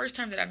remember the first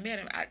time that I met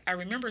him, I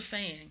remember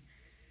saying,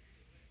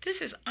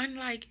 this is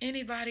unlike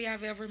anybody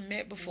I've ever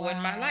met before in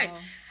my life.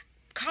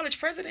 College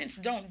presidents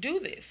don't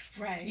do this.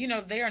 Right. You know,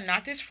 they are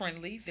not this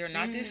friendly. They're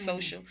not this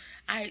social.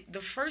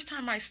 The first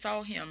time I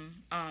saw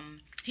him,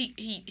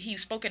 he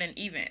spoke at an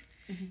event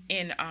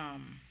in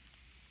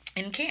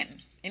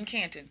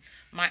Canton.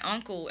 My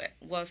uncle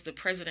was the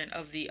president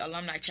of the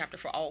alumni chapter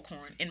for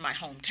Alcorn in my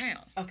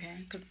hometown.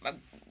 Because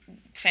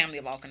family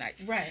of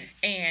Alcornites. Right.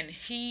 And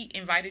he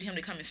invited him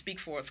to come and speak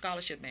for a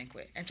scholarship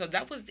banquet. And so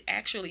that was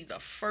actually the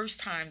first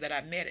time that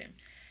I met him.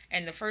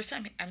 And the first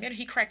time I met him,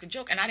 he cracked a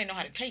joke, and I didn't know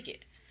how to take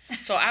it.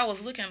 So I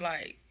was looking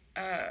like,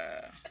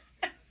 I'm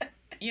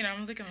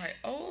looking like,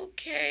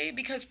 okay,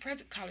 because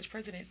college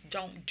presidents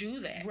don't do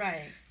that.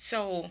 Right.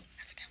 So I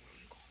forgot where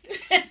we were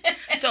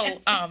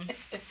going.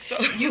 So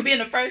you being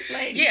the first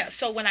lady. Yeah.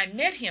 So when I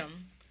met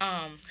him,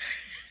 I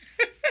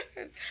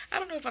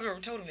don't know if I've ever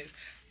told him this,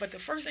 but the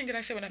first thing that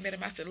I said when I met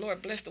him, I said,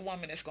 Lord, bless the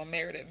woman that's going to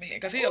marry that man,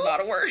 because he a lot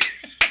of work.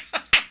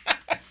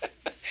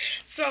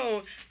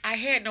 So I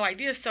had no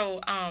idea. So,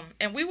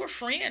 and we were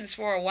friends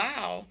for a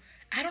while.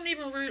 I don't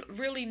even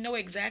really know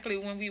exactly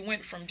when we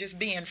went from just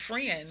being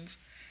friends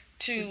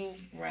to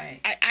right.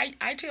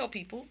 I tell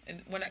people,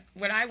 and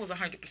when I was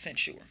 100%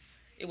 sure,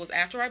 it was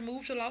after I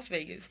moved to Las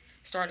Vegas,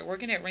 started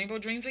working at Rainbow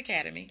Dreams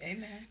Academy.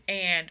 Amen.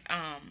 And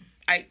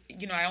I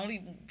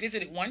only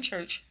visited one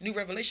church, New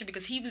Revelation,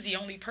 because he was the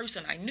only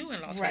person I knew in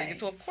Las Vegas.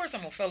 So of course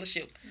I'm gonna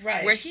fellowship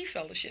where he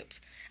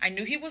fellowships. I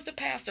knew he was the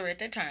pastor at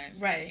that time.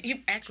 Right.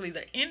 He actually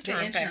the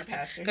intern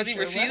pastor, because he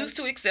sure refused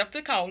to accept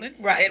the calling.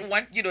 Right. At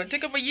one, it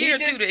took him a year or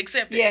two to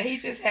accept it. Yeah, he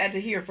just had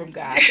to hear from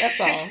God. That's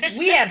all.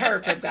 We had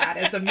heard from God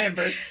as a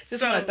member.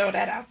 Just want to throw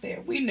that out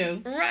there. We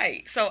knew.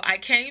 Right. So I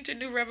came to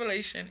New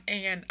Revelation,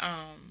 and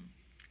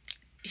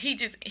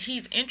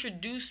he's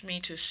introduced me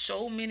to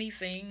so many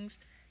things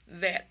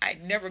that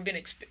I'd never been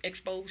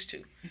exposed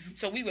to.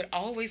 So we would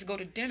always go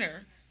to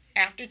dinner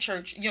after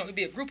church. It'd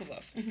be a group of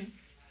us.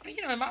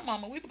 And my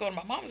mama, we would go to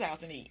my mama's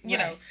house and eat, you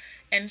know.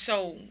 And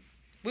so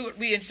we would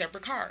be in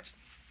separate cars.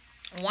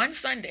 One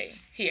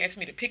Sunday, he asked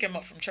me to pick him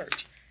up from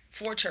church,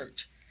 for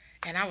church.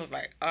 And I was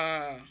like,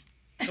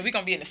 so we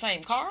going to be in the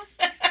same car?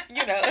 And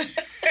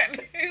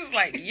he was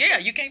like, yeah,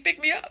 you can't pick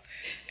me up.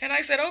 And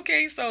I said,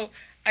 okay. So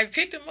I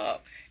picked him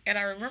up. And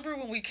I remember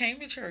when we came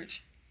to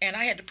church, and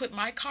I had to put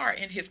my car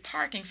in his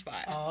parking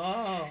spot.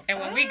 And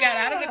when we got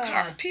out of the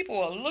car, people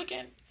were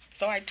looking.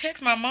 So I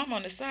text my mom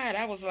on the side.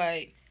 I was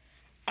like,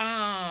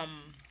 I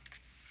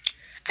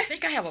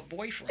think I have a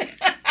boyfriend.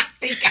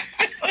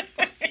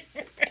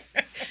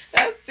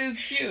 That's too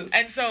cute.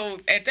 And so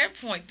at that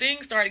point,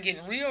 things started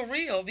getting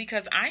real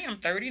because I am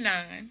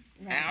 39.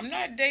 Right. I'm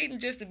not dating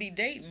just to be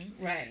dating.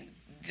 Right.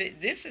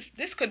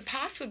 This could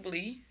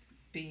possibly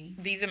be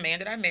the man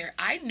that I married.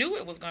 I knew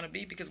it was going to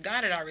be because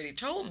God had already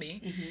told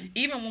me.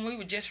 Even when we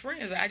were just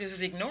friends, I just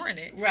was ignoring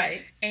it.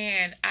 Right.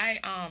 And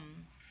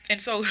and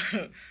so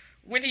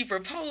when he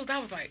proposed, I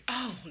was like,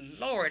 "Oh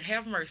Lord,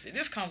 have mercy!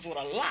 This comes with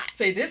a lot."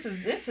 Say, this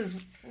is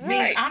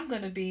right. I'm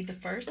gonna be the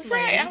first lady.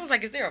 Right. I was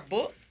like, "Is there a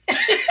book?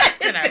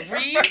 Can I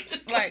read?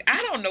 Like,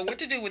 I don't know what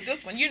to do with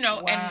this one,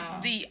 Wow.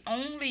 And the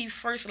only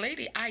first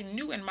lady I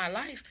knew in my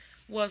life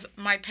was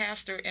my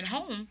pastor at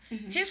home,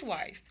 his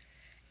wife,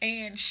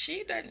 and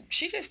she's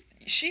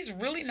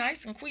really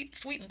nice and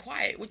sweet and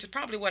quiet, which is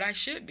probably what I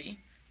should be.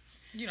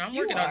 I'm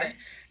working on that.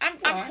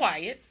 I'm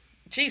quiet.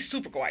 She's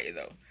super quiet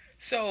though.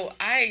 So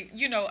I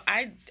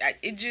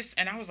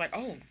was like,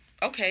 oh,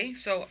 okay.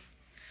 So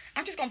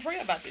I'm just gonna pray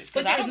about this.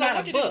 But there's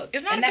not a book.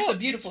 It's not and a that's book. a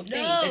beautiful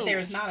thing that there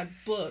is not a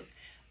book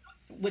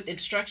with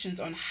instructions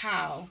on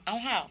how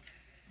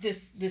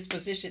this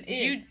position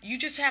is. You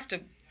just have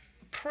to.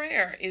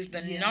 Prayer is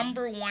the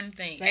number one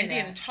thing,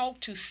 then talk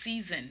to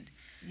seasoned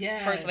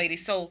first lady.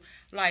 So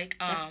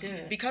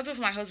because of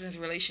my husband's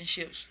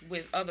relationships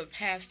with other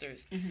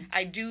pastors,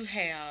 I do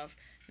have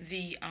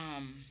the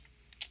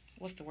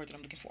what's the word that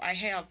I'm looking for? I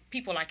have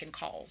people I can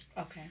call.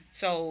 Okay.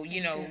 So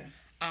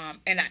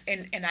and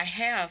I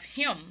have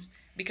him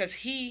because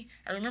I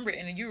remember,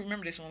 and you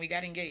remember this when we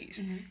got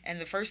engaged, and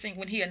the first thing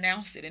when he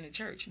announced it in the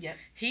church,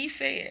 he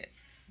said,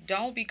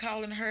 "Don't be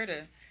calling her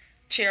to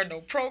chair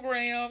no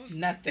programs,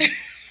 nothing."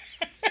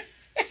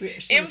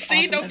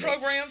 MC no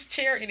programs,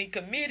 chair any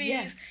committees.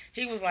 Yes.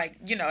 He was like,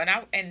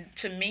 and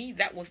to me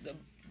that was the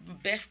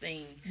best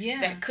thing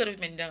Yeah. that could have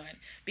been done,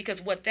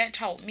 because what that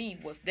taught me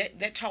was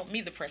that taught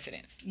me the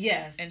precedence.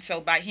 Yes. And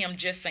so by him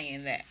just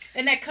saying that,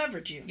 and that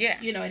covered you. Yeah.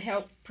 You know, it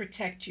helped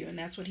protect you, and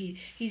that's what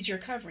he's your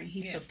covering.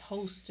 He's Yeah.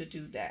 supposed to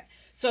do that.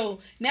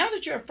 So now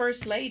that you're a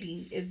first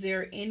lady, is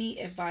there any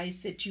advice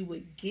that you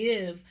would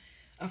give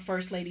a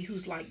first lady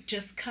who's like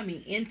just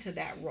coming into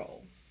that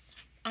role?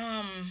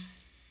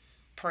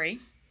 Pray,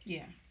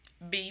 Yeah.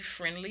 be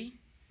friendly,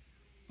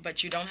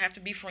 but you don't have to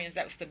be friends.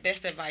 That was the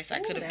best advice I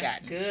could have That's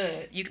gotten.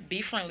 good. You could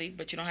be friendly,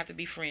 but you don't have to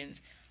be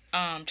friends.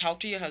 Talk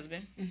to your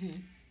husband, Mm-hmm.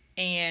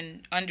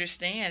 and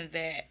understand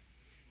that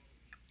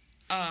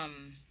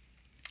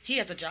he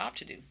has a job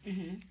to do,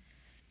 Mm-hmm.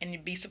 and you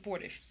be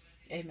supportive.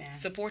 Amen.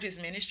 Support his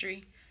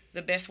ministry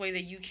the best way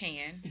that you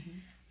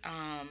can,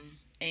 Mm-hmm.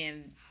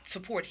 and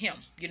support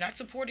him.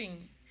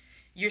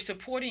 You're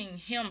supporting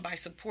him by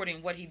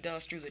supporting what he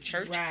does through the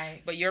church,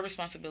 Right. but your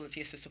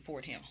responsibility is to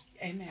support him.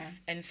 Amen.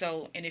 And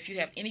so, and if you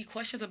have any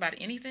questions about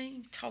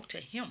anything, talk to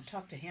him.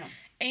 Talk to him.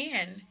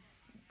 And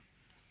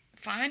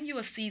find you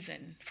a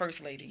seasoned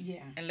first lady,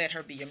 Yeah. and let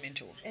her be your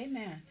mentor.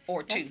 Amen.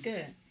 Or two. That's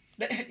good.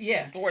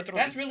 Yeah. Or three.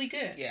 That's really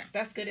good. Yeah.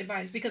 That's good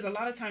advice, because a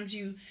lot of times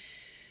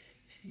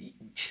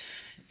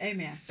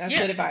Amen. That's Yeah,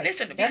 good advice.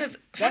 listen, that's, because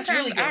that's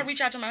sometimes really good. I'll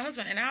reach out to my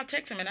husband and I'll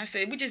text him and I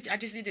say, I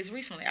just did this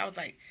recently. I was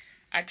like,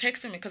 I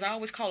text him because I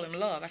always call him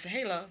Love. I said,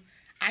 hey, Love,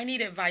 I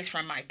need advice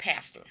from my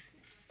pastor.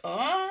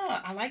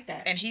 Oh, I like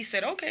that. And he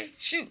said, okay,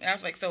 shoot. And I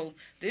was like, so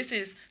this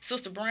is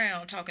Sister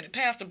Brown talking to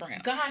Pastor Brown.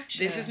 Gotcha.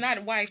 This is not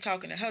a wife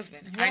talking to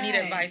husband. I need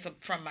Right. advice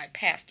from my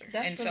pastor.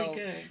 That's and really so,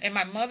 good. And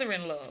my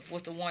mother-in-law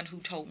was the one who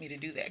told me to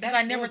do that. Because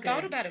That's I never real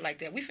thought good. about it like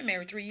that. We've been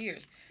married 3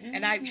 years.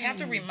 And I have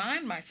to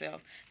remind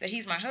myself that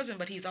he's my husband,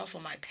 but he's also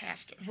my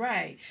pastor.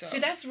 Right. So- See,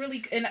 that's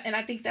really, and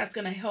I think that's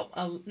going to help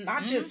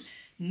not just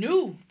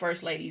new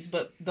first ladies,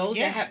 but those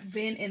Yeah. that have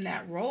been in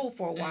that role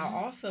for a while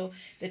also,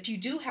 that you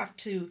do have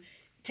to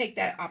take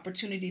that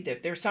opportunity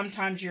that there's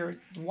sometimes your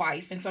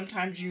wife and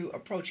sometimes you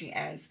approaching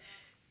as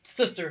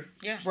Sister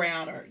Yeah.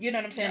 Brown, or, you know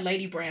what I'm saying, Yeah.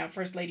 Lady Brown,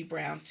 First Lady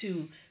Brown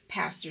to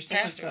Pastor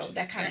so-and-so. Pastor.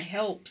 That kind of Yeah.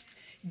 helps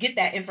get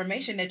that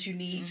information that you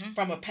need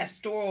from a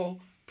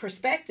pastoral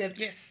perspective,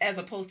 Yes. as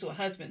opposed to a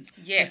husband's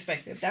Yes.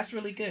 perspective. That's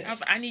really good.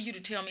 I need you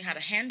to tell me how to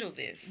handle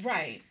this.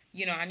 Right.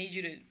 You know, I need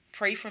you to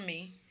pray for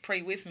me,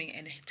 pray with me,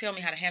 and tell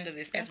me how to handle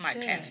this as my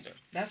good. pastor.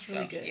 That's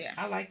really So, good. yeah.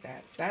 I like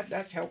that.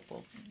 That's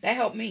helpful. That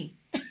helped me.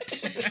 Yeah.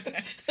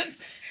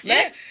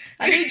 Lex,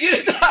 I need you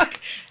to talk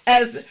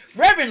as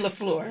Reverend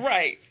LaFleur,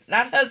 Right.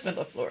 not husband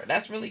LaFleur.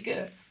 That's really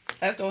good.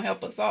 That's going to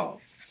help us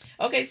all.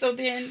 Okay, so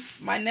then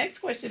my next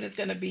question is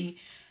going to be,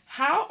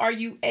 how are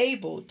you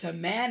able to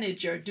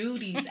manage your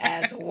duties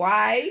as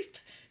wife,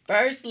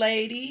 first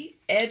lady,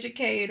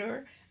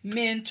 educator,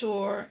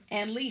 mentor,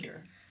 and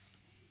leader?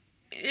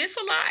 It's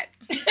a lot.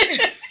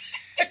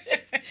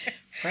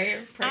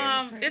 Prayer.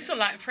 It's a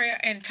lot. Prayer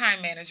and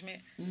time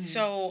management.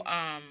 So,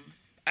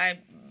 I,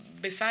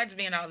 besides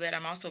being all that,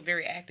 I'm also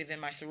very active in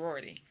my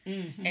sorority.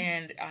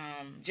 And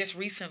just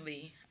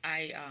recently,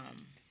 I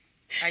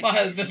My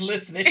husband's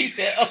listening. He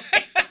said, "Oh,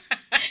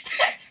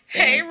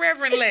 hey,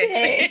 Reverend Lex."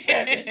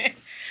 Hey,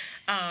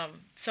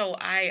 So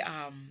I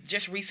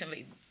just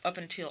recently, up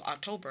until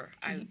October,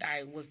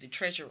 I was the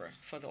treasurer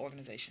for the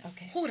organization.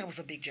 Okay. Oh, that was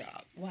a big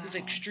job. Wow. It was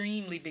an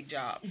extremely big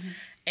job,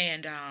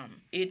 and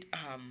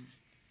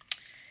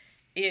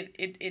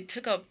it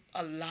took up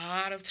a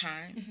lot of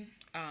time.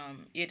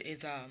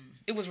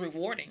 It was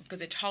rewarding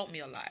because it taught me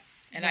a lot.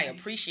 And I Right.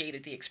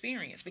 appreciated the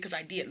experience because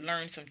I did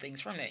learn some things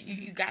from that.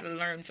 You got to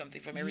learn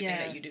something from everything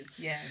that you do.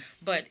 Yes.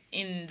 But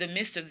in the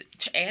midst of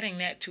adding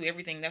that to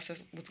everything, that's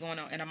what's going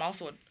on. And I'm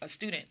also a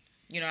student.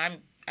 You know,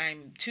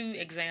 I'm 2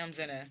 exams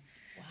and a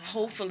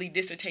hopefully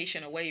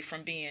dissertation away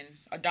from being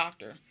a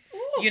doctor.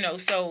 Ooh. You know,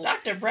 so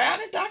Dr.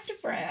 Brown and Dr.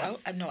 Brown.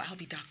 oh, no, I'll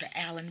be Dr.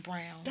 Alan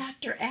Brown.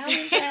 Dr.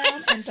 Alan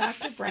Brown and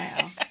Dr.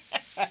 Brown.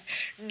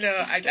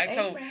 No, I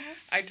Brown.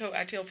 I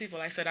tell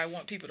people, I said I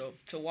want people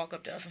to walk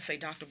up to us and say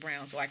Dr.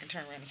 Brown so I can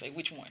turn around and say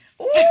which one.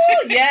 Ooh,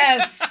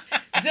 yes.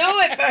 Do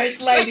it, First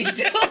Lady.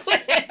 Do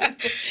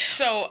it.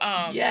 So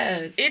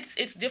Yes.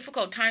 it's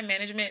difficult time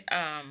management.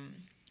 I'm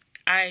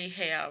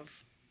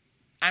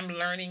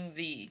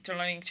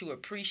learning to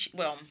appreciate,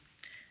 well,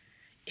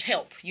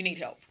 help. You need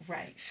help.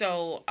 Right.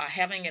 So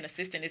having an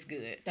assistant is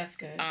good. That's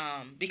good.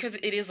 Because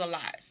it is a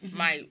lot.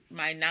 My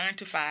 9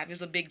 to 5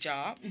 is a big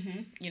job.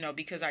 You know,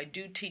 because I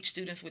do teach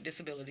students with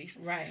disabilities.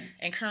 Right.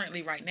 And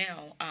currently, right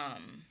now,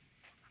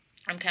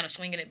 I'm kind of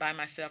swinging it by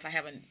myself. I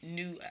have an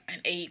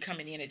aide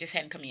coming in. It just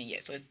hadn't come in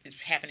yet, so it's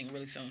happening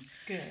really soon.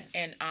 Good.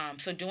 And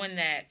so doing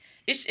that,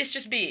 it's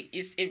just big.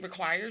 It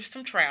requires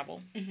some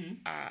travel.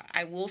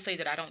 I will say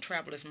that I don't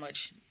travel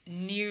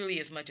nearly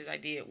as much as I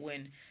did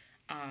when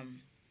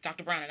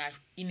Dr. Brown and I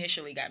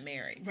initially got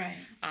married. Right.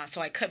 So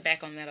I cut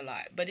back on that a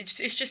lot. But it's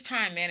just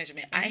time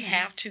management. I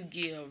have to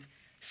give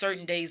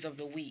certain days of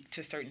the week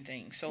to certain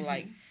things. So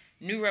like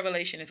New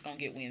Revelation is gonna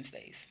get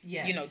Wednesdays.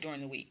 Yes. You know,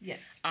 during the week.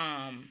 Yes.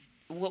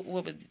 What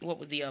were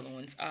the other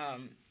ones?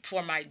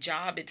 For my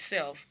job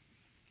itself,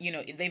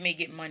 they may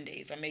get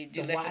Mondays. I may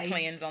do The lesson wife.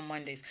 plans on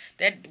Mondays.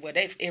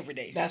 That's every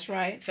day. That's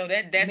right. So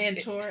that's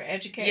mentor,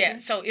 educator. Yeah.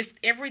 So it's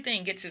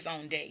everything gets its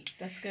own day.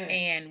 That's good.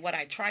 And what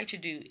I try to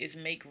do is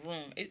make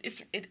room.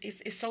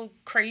 It's so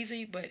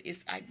crazy, but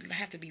I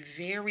have to be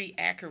very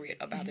accurate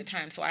about the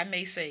time. So I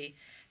may say,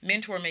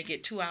 mentor may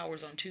get 2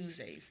 hours on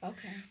Tuesdays.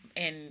 Okay.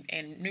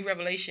 And New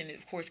Revelation,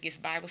 of course, gets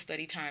Bible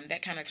study time,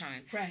 that kind of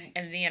time. Right.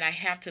 And then I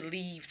have to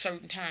leave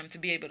certain time to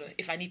be able to,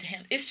 if I need to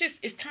handle.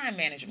 It's time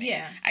management.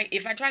 Yeah.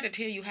 If I try to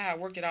tell you how I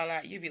work it all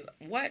out, you'd be like,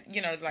 what?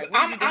 Like, what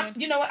are you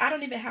doing? You know what? I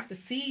don't even have to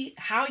see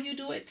how you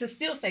do it to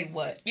still say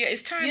what. Yeah,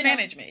 it's time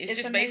management. It's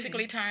just amazing.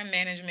 basically time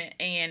management,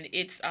 and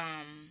it's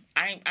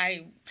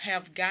I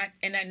have got,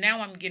 and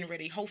now I'm getting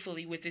ready,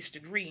 hopefully with this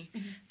degree,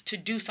 to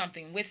do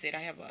something with it.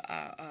 I have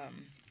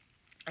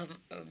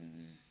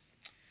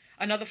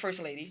another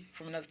first lady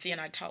from another city, and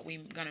I taught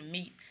we're gonna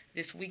meet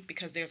this week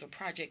because there's a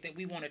project that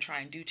we want to try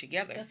and do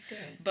together. That's good.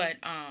 But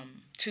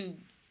to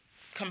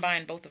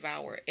combine both of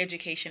our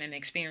education and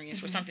experience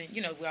for something,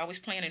 we're always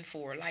planning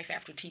for life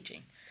after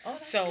teaching. Oh,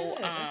 that's good.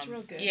 That's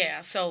real good.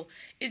 Yeah, so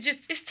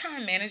it's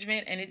time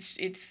management, and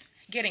it's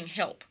getting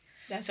help.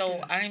 That's so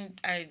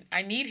good.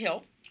 I need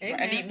help. Amen.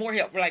 I need more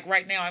help. Like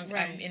right now, I'm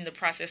Right. in the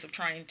process of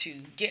trying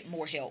to get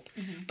more help.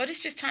 But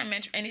it's just time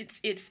management, and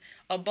it's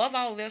above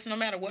all this. No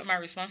matter what my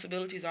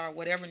responsibilities are,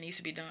 whatever needs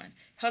to be done,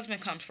 husband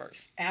comes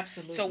first.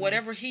 Absolutely. So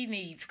whatever he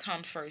needs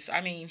comes first.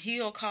 I mean,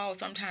 he'll call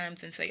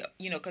sometimes and say,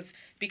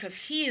 because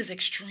he is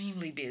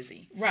extremely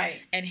busy.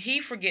 Right. And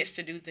he forgets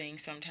to do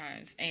things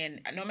sometimes.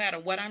 And no matter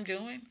what I'm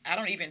doing, I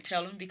don't even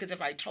tell him, because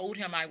if I told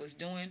him I was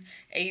doing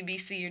A, B,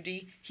 C, or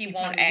D, he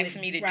won't ask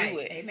me to do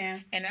it.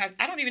 Amen. And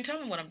I don't even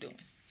tell him what I'm doing.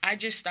 I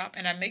just stop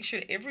and I make sure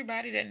that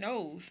everybody that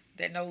knows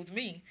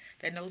me,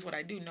 that knows what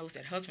I do, knows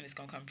that husband is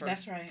going to come first.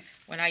 That's right.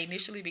 When I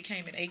initially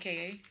became an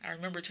AKA, I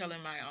remember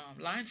telling my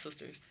line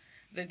sisters,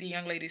 the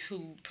young ladies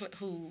who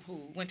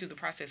went through the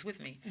process with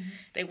me,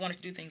 they wanted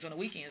to do things on the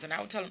weekends. And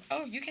I would tell them,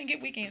 oh, you can't get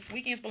weekends.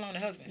 Weekends belong to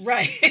husband.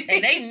 Right.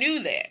 And they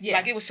knew that. Yeah.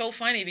 Like, it was so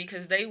funny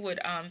because they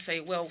would say,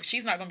 well,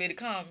 she's not going to be able to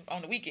come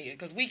on the weekend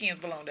because weekends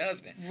belong to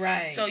husband.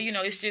 Right. So,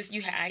 it's just,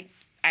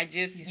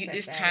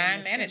 it's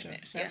time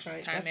management. That's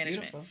right. Time That's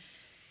management. Beautiful.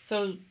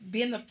 So,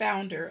 being the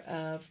founder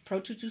of Pro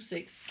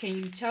 226, can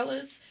you tell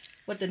us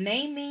what the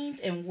name means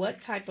and what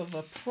type of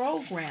a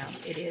program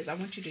it is? I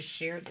want you to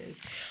share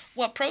this.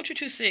 Well, Pro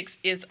 226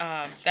 is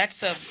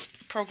that's a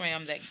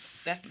program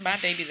that's my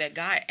baby that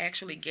God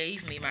actually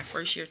gave me my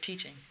first year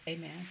teaching.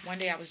 Amen. One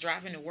day I was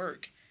driving to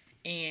work,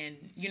 and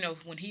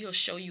when he'll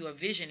show you a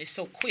vision, it's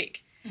so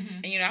quick.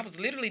 And I was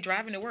literally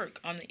driving to work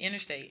on the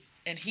interstate,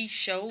 and he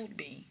showed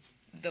me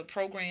the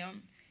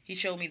program. He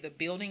showed me the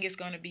building it's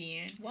going to be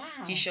in. Wow.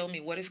 He showed me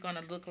what it's going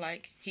to look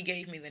like. He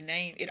gave me the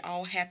name. It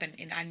all happened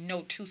in,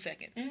 2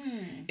 seconds.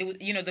 It was,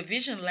 the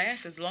vision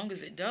lasts as long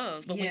as it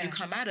does, but when you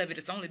come out of it,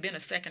 it's only been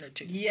a second or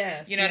two.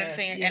 Yes. You know what I'm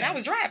saying? Yeah. And I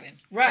was driving.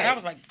 Right. And I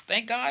was like,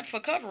 thank God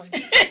for covering.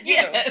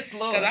 Yes,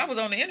 Lord. Because I was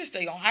on the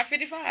interstate on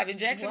I-55 in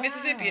Jackson, Wow.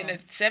 Mississippi, in the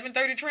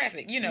 7:30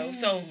 traffic.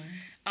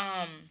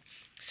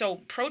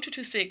 So Pro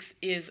 226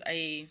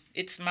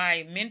 it's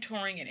my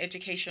mentoring and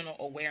educational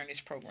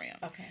awareness program.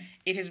 Okay.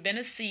 It has been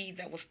a seed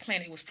that was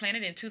planted. It was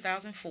planted in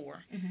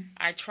 2004.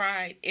 I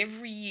tried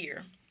every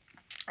year.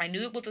 I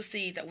knew it was a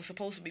seed that was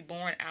supposed to be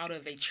born out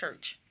of a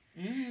church.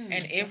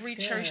 And every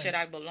church that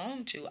I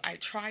belonged to, I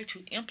tried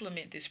to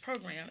implement this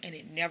program, and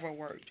it never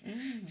worked.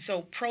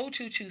 So Pro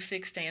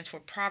 226 stands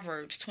for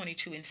Proverbs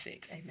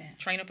 22:6. Amen.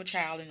 Train up a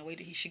child in the way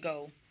that he should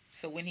go,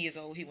 so when he is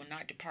old, he will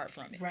not depart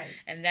from it. Right.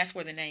 And that's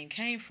where the name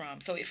came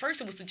from. So at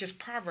first it was just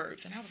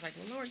Proverbs. And I was like,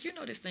 well, Lord,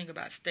 this thing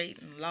about state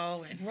and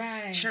law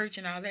and church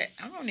and all that.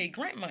 I'm going to need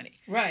grant money.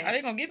 Right. Are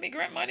they going to give me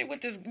grant money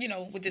with this,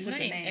 with this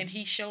name? name? And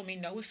he showed me,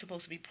 no, it's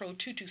supposed to be Pro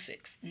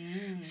 226.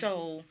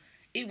 So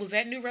it was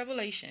at New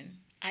Revelation.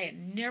 I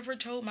had never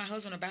told my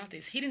husband about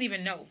this. He didn't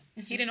even know.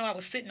 He didn't know I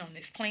was sitting on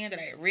this plan that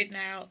I had written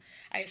out.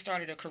 I had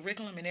started a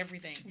curriculum and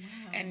everything.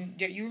 Wow.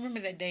 And you remember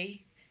that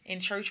day in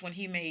church when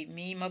he made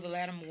me, Mother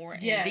Lattimore,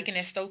 and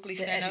Deaconess Stokely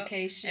stand up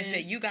and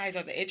said, you guys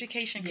are the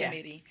education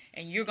committee,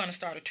 and you're going to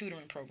start a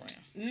tutoring program.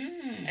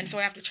 And so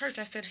after church,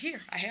 I said,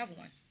 here, I have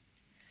one.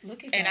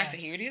 Look at and that. I said,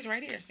 here it is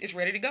right here. It's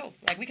ready to go.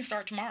 Like, we can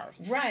start tomorrow.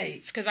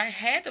 Right. Because I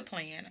had the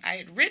plan. I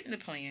had written the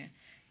plan.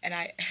 And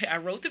I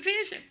wrote the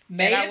vision.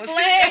 Made it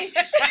plain.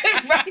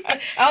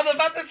 Right. I was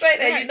about to say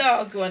that. Right.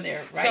 I was going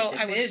there. Right. So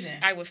vision.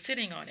 I was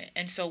sitting on it.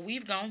 And so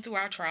we've gone through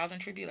our trials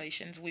and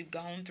tribulations. We've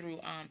gone through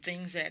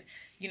things that,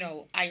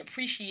 I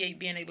appreciate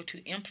being able to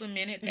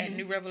implement it at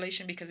New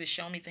Revelation because it's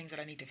shown me things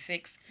that I need to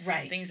fix.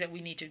 Right. Things that we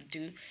need to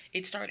do.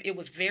 It's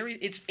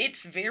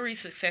very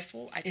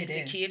successful. I think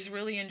the kids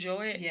really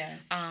enjoy it.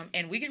 Yes.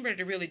 And we're getting ready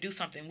to really do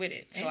something with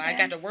it. So Amen. I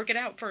got to work it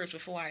out first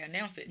before I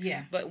announce it.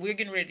 Yeah. But we're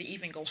getting ready to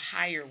even go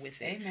higher with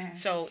it. Amen.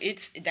 So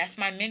that's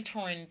my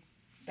mentoring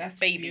That's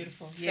baby.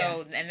 beautiful. Yeah.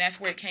 So, and that's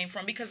where it came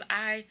from because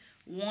I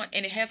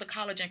and it has a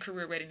college and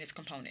career readiness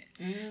component.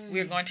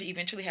 We're going to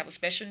eventually have a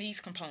special needs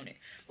component.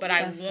 But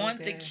I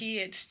want the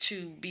kids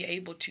to be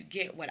able to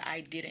get what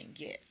I didn't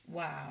get.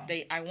 Wow.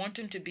 I want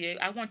them to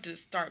I want to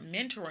start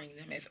mentoring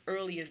them as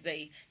early as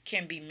they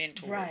can be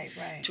mentored.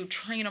 Right. To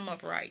train them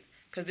up right.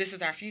 Because this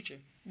is our future.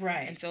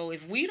 Right. And so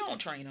if we don't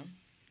train them,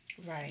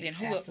 then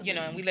who,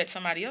 and we let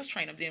somebody else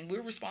train them, then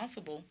we're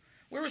responsible.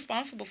 We're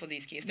responsible for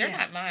these kids. They're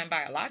not mine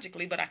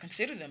biologically, but I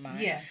consider them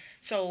mine. Yes.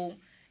 So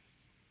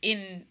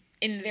in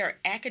their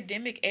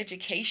academic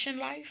education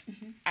life,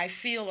 I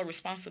feel a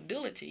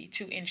responsibility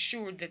to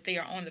ensure that they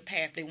are on the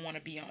path they want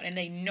to be on, and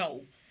they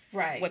know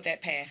what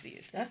that path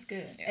is. That's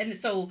good. Yeah. And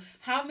so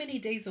how many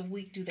days a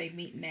week do they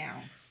meet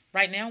now?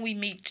 Right now we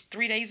meet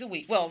 3 days a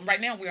week. Well, right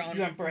now You're on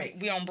break.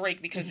 We're on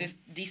break because it's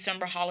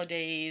December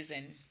holidays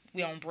and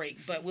we're on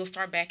break. But we'll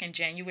start back in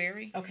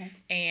January. Okay.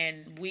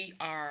 And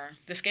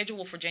the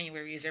schedule for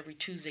January is every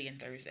Tuesday and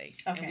Thursday.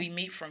 Okay. And we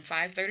meet from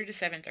 5:30 to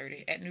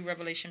 7:30 at New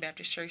Revelation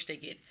Baptist Church. They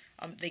get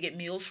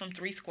meals from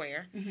 3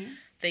 Square.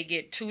 They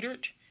get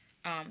tutored.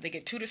 They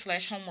get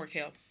tutor/homework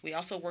help. We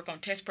also work on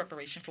test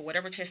preparation for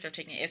whatever test they're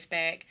taking,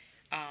 SBAC,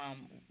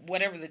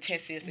 whatever the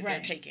test is that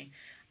they're taking.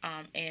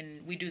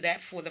 And we do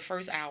that for the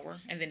first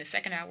hour. And then the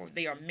second hour,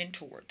 they are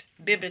mentored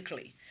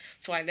biblically.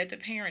 So I let the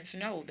parents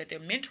know that their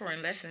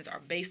mentoring lessons are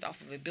based off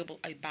of a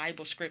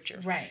Bible scripture.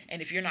 Right. And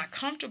if you're not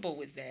comfortable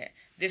with that,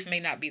 this may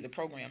not be the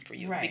program for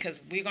you. Right. Because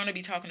we're going to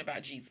be talking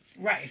about Jesus.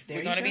 Right.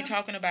 We're going to be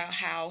talking about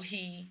how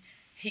he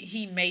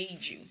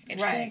made you.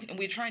 And, and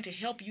we're trying to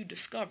help you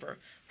discover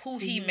who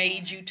he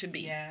made you to be.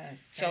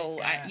 Yes. So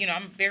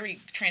I'm very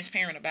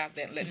transparent about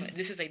that.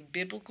 This is a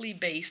biblically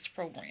based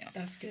program.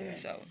 That's good.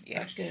 So yeah,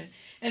 that's good.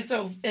 And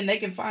they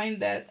can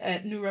find that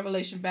at New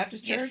Revelation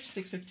Baptist Church,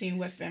 615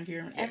 West Van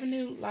Buren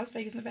Avenue, Las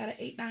Vegas, Nevada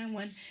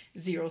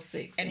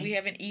 89106. And we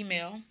have an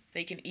email.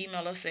 They can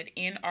email us at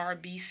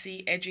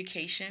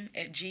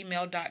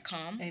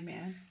nrbceducation@gmail.com.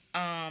 Amen.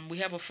 We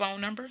have a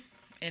phone number.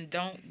 And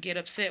don't get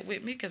upset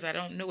with me because I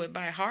don't know it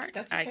by heart.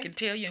 That's okay. I can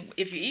tell you.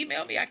 If you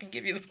email me, I can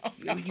give you the phone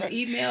number.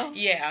 You email?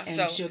 Yeah.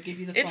 And she'll give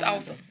you the phone number. It's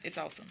awesome. It's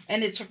awesome.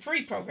 And it's a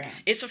free program.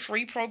 It's a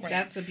free program.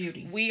 That's a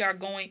beauty. We are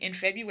going in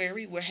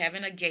February. We're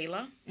having a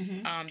gala.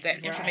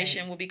 That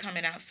information will be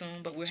coming out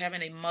soon. But we're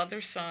having a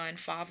mother-son,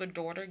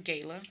 father-daughter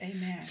gala.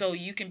 Amen. So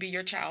you can be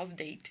your child's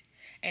date.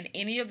 And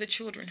any of the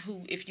children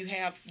who, if you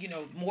have,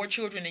 more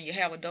children than you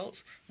have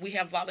adults, we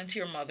have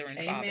volunteer mother and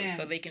fathers.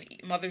 So they can,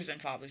 mothers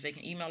and fathers, they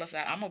can email us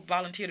out. I'm a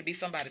volunteer to be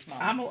somebody's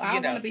mom. I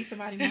want to be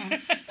somebody's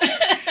mom.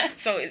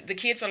 So the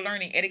kids are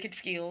learning etiquette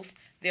skills.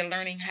 They're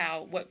learning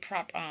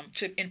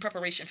in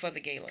preparation for the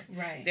gala.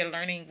 Right. They're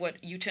learning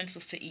what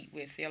utensils to eat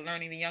with. They're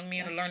learning, the young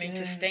men are learning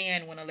to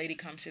stand when a lady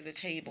comes to the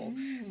table.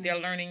 They're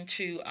learning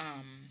to,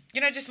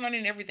 just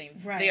learning everything.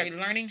 Right. They are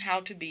learning how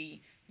to be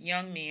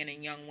young men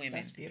and young women.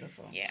 That's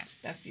beautiful. Yeah.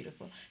 That's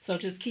beautiful. So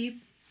just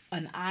keep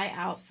an eye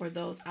out for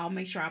those. I'll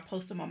make sure I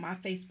post them on my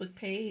Facebook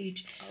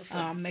page.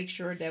 Awesome. Make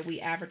sure that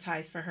we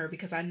advertise for her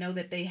because I know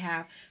that they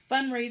have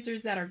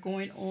fundraisers that are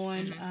going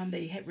on.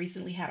 They had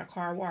recently had a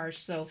car wash.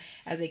 So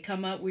as they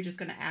come up, we're just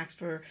going to ask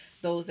for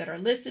those that are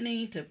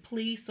listening to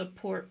please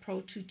support Pro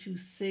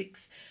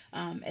 226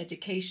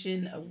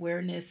 education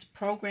awareness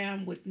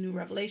program with New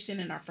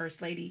Revelation and our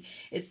First Lady.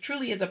 It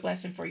truly is a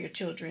blessing for your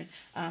children.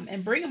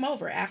 And bring them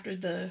over after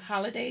the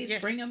holidays. Yes.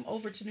 Bring them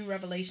over to New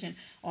Revelation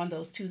on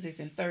those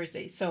Tuesdays and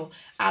Thursdays. So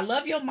I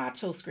love your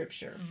motto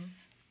scripture.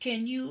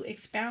 Can you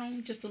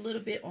expound just a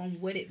little bit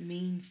on what it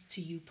means to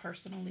you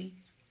personally?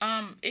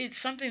 It's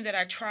something that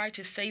I try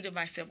to say to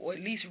myself, or at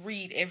least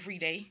read every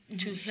day,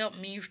 to help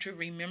me to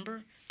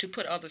remember to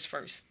put others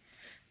first.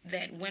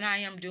 That when I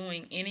am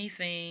doing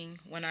anything,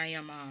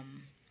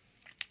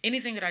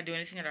 anything that I do,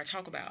 anything that I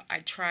talk about, I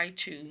try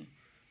to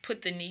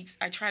put the needs.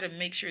 I try to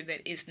make sure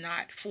that it's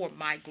not for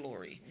my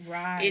glory.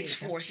 Right. It's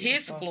for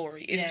His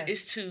glory.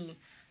 It's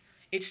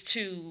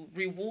to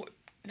reward.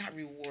 Not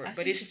reward,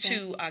 but it's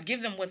to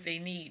give them what they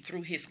need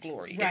through His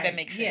glory, if that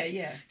makes sense.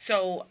 Yeah.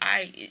 So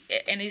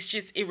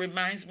it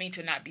reminds me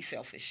to not be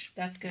selfish.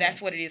 That's good.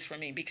 That's what it is for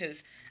me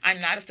because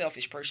I'm not a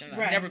selfish person.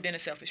 Right. I've never been a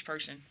selfish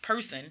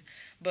person,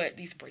 but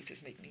these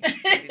braces make me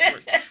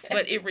worse.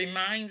 But it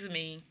reminds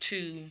me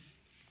to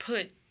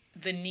put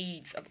the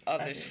needs of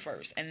others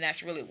first, and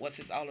that's really what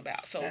it's all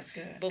about. So that's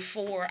good.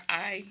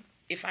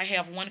 If I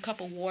have 1 cup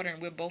of water and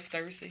we're both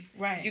thirsty,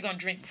 you're going to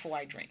drink before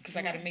I drink because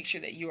I got to make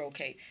sure that you're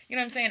okay. You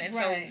know what I'm saying? And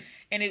so,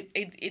 and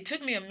it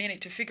took me a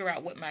minute to figure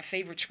out what my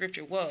favorite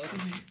scripture was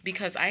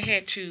because I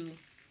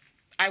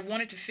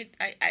wanted to fit,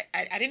 I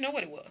didn't know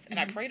what it was. And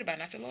I prayed about it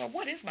and I said, Lord,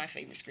 what is my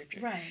favorite scripture?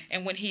 Right.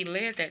 And when He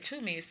led that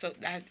to me,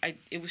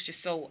 it was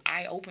just so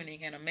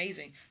eye-opening and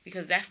amazing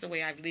because that's the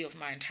way I've lived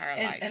my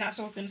entire life. And that's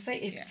what I was going to say.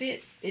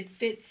 It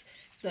fits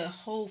the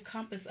whole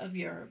compass of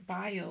your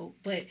bio,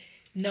 but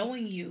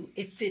knowing you,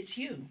 it fits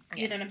you.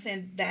 You know what I'm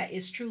saying? That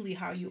is truly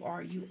how you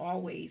are. You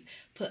always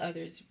put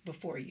others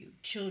before you.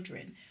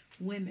 Children,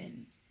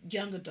 women,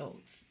 young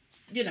adults,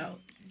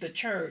 the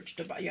church,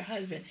 your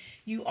husband.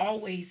 You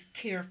always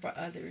care for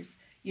others,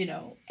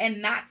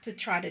 and not to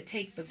try to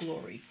take the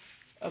glory.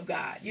 of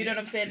God. You know what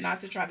I'm saying? Not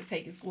to try to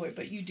take his glory,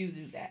 but you do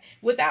that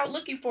without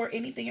looking for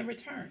anything in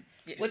return.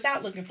 Yes.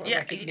 Without looking for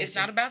recognition. It's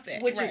not about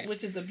that.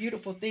 Which is a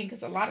beautiful thing,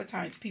 because a lot of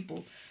times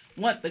people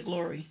want the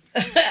glory.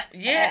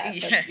 Yeah.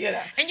 But, you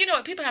know. And you know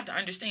what? People have to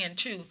understand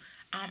too.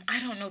 I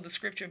don't know the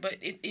scripture, but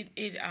it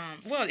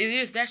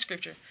is that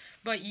scripture.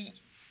 But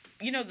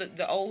you know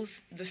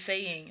the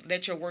saying,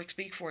 let your work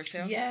speak for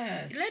itself.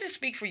 Yes. Let it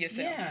speak for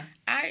yourself. Yeah.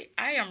 I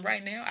am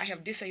right now, I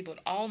have disabled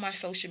all my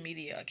social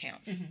media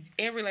accounts. Mm-hmm.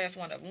 Every last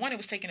one of them. One, it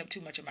was taking up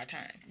too much of my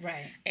time.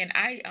 Right. And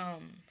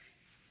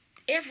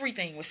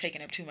everything was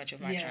taking up too much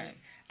of my time.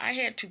 I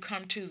had to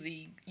come to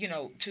the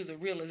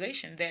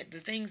realization that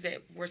the things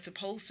that were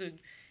supposed to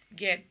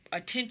get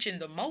attention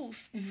the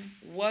most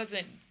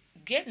wasn't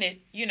getting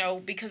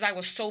it, because I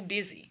was so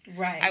busy.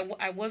 Right.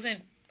 I was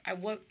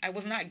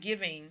not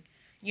giving,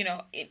 and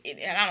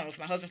I don't know if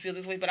my husband feels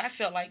this way, but I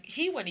felt like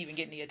he wasn't even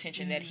getting the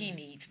attention that he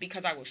needs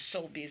because I was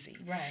so busy.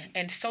 Right.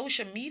 And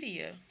social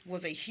media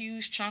was a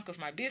huge chunk of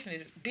my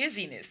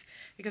busyness,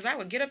 because I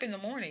would get up in the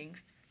mornings,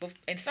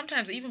 and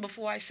sometimes even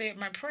before I said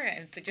my prayer,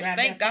 and to just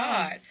thank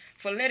God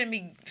for letting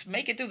me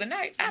make it through the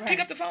night, I pick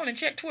up the phone and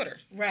check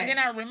Twitter. Right. And then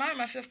I remind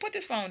myself, put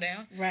this phone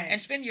down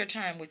and spend your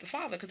time with the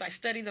Father, because I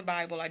study the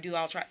Bible. I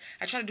try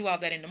to do all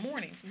that in the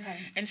mornings. Right.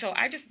 And so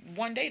I just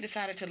one day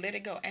decided to let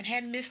it go and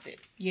had missed it.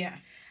 Yeah.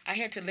 I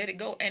had to let it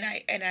go, and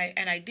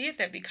I did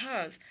that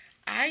because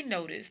I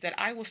noticed that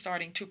I was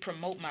starting to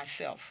promote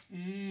myself.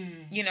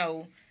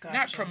 Gotcha.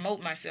 Not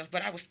promote myself,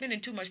 but I was spending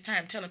too much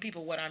time telling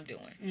people what I'm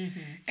doing. Mm-hmm.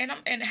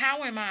 And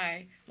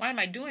why am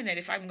I doing that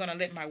if I'm going to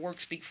let my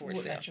work speak for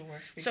itself? Let your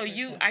work speak so for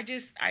itself.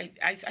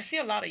 I see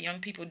a lot of young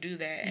people do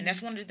that, and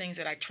that's one of the things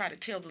that I try to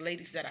tell the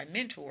ladies that I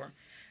mentor.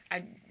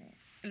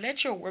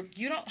 Let your work,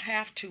 you don't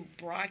have to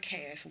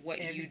broadcast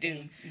what you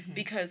do,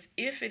 because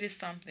if it is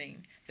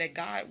something that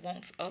God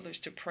wants others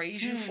to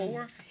praise you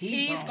for,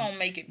 He's going to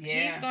make it.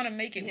 Yeah. He's going to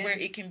make it where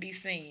it can be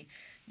seen.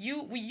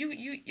 You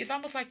it's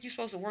almost like you're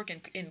supposed to work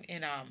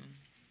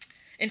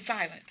in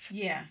silence.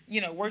 Yeah.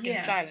 Work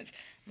in silence.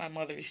 My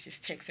mother is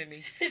just texting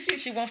me.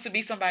 She wants to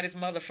be somebody's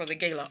mother for the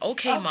gala.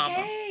 Okay, Mama.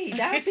 Okay,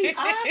 that'd be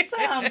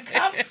awesome.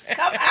 Come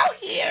out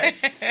here.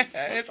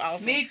 It's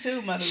awesome. Me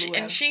too, Mother Louise.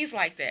 And she's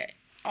like that.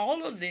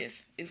 All of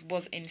this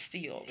was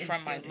instilled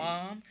from my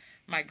mom,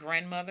 my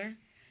grandmother.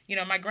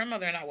 My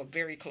grandmother and I were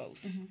very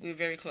close. Mm-hmm. We were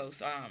very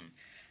close.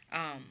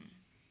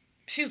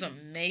 She was an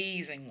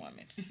amazing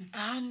woman.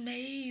 Mm-hmm.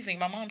 Amazing.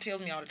 My mom tells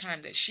me all the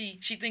time that she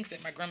thinks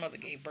that my grandmother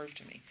gave birth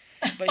to me.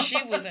 But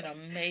she was an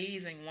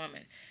amazing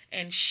woman.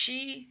 And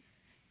she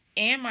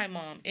and my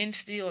mom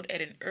instilled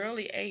at an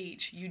early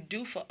age, you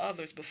do for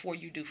others before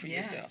you do for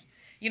yourself.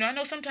 I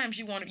know sometimes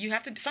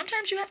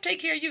sometimes you have to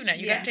take care of you now.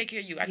 You got to take care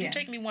of you. I do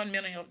take me 1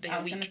 mental health day a week.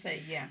 I was going to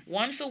say,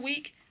 Once a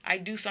week, I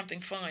do something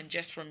fun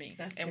just for me.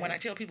 That's and good. When I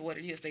tell people what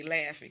it is, they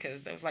laugh,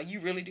 because I was like, you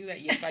really do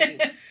that? Yes, I do.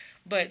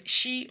 But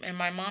she and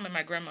my mom and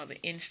my grandmother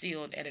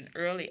instilled at an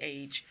early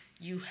age,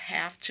 you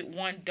have to,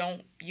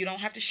 you don't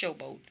have to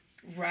showboat.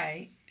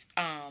 Right.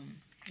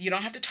 You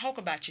don't have to talk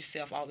about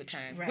yourself all the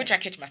time, right. which I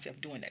catch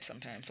myself doing that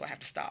sometimes, so I have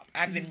to stop.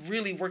 I've been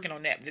really working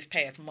on that this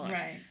past month,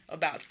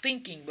 about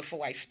thinking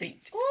before I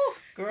speak. Ooh,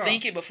 girl.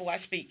 Thinking before I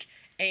speak.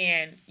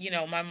 And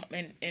my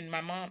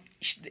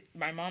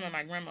mom and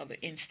my grandmother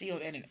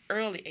instilled at an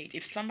early age,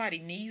 if somebody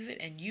needs it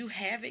and you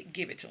have it,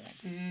 give it to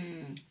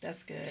them.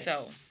 That's good.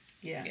 So,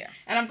 yeah.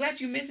 And I'm glad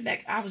you mentioned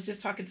that. I was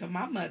just talking to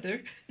my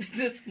mother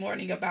this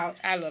morning about.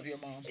 I love your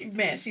mom.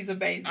 Man, she's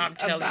amazing. I'm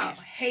telling about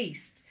you.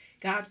 Haste.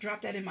 God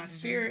dropped that in my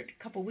spirit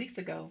a couple weeks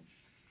ago.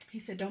 He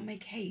said, "Don't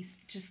make haste.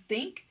 Just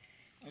think.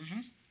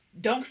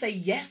 Don't say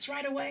yes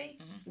right away.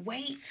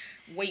 Wait.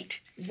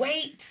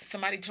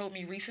 Somebody told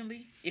me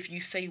recently, if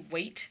you say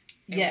wait,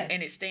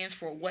 and it stands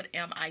for what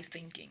am I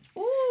thinking?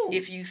 Ooh,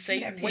 if you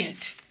say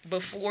wait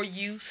before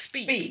you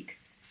speak.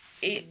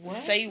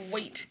 Say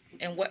wait.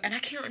 And I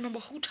can't remember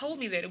who told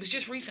me that. It was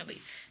just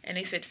recently. And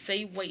they said,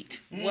 say wait.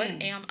 What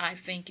am I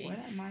thinking?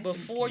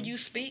 Before you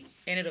speak,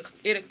 and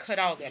it'll cut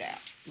all that out.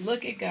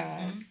 Look at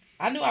God.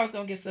 I knew I was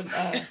going to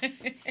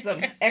get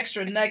some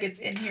extra nuggets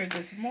in here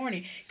this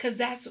morning, because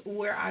that's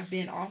where I've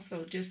been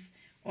also, just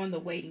on the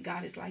waiting.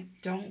 God is like,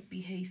 don't be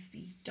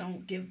hasty.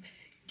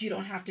 You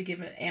don't have to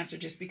give an answer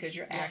just because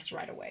you're asked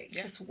right away.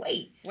 Yeah. Just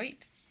wait.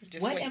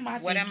 Just wait. Am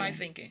I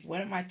thinking?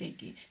 What am I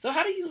thinking? So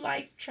how do you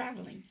like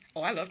traveling?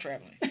 Oh, I love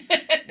traveling.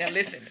 Now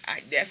listen,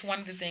 that's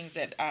one of the things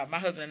that my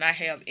husband and I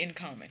have in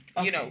common.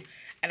 Okay.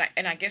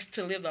 And I guess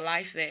to live the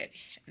life that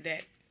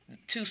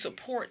to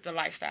support the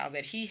lifestyle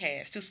that he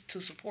has, to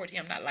support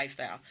him, not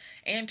lifestyle,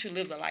 and to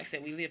live the life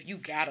that we live, you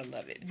gotta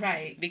love it.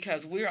 Right.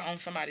 Because we're on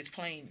somebody's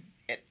plane.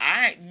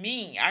 I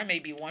may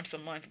be once a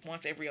month,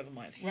 once every other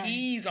month. Right.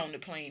 He's on the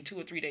plane 2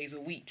 or 3 days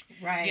a week.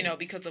 Right.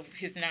 Because of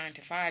his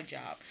 9-to-5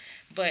 job.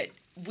 But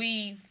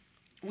we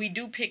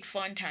do pick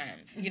fun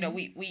times.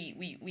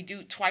 We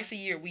do twice a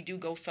year. We do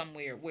go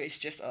somewhere where it's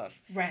just us.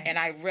 Right. And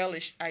I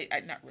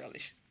not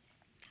relish.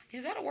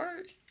 Is that a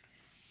word?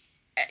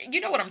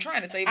 You know what I'm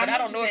trying to say, but I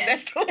don't know if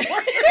that's the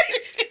word.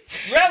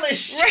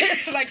 Relish.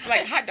 Right.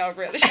 Like hot dog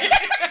relish. So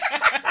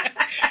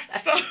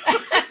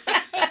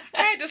I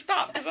had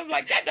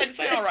like, that doesn't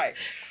sound right.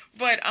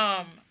 But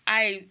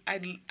I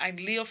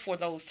live for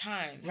those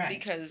times, right,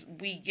 because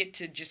we get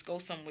to just go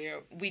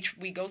somewhere.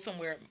 We go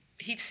somewhere.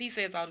 He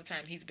says all the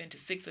time he's been to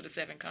 6 of the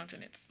 7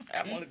 continents.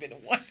 I've only been to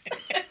 1.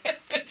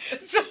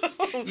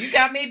 So you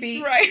got me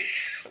beat. Right.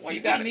 Well,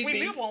 you got me beat.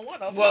 We live on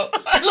one of them. Well,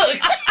 look.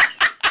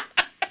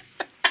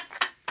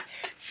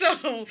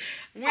 So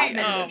I'm in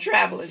the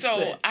traveling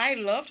split. I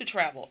love to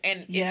travel,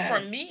 and Yes.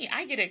 for me,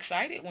 I get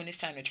excited when it's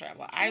time to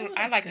travel. I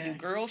that's like to good. do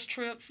girls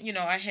trips. You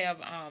know, I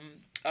have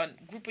a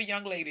group of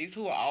young ladies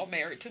who are all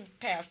married to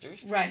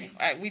pastors. Right.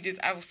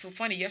 I was so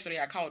funny yesterday.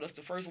 I called us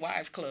the First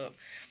Wives Club,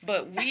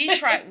 but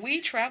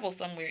we travel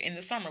somewhere in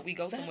the summer. We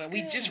go somewhere.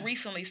 We just good.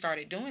 recently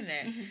started doing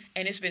that,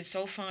 and it's been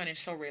so fun and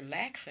so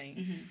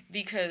relaxing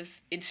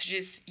because it's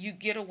just you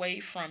get away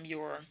from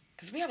your.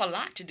 Because we have a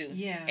lot to do.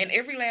 Yeah. And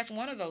every last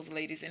one of those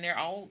ladies, and they're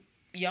all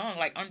young,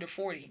 like under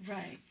 40.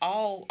 Right.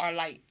 All are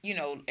like, you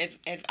know, as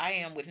I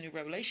am with New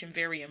Revelation,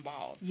 very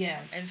involved.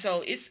 Yes. And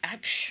so if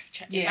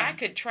I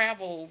could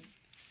travel,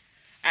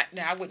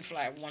 now I wouldn't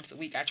fly once a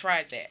week. I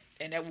tried that,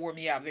 and that wore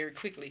me out very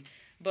quickly.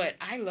 But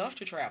I love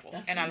to travel.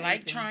 That's and amazing. I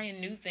like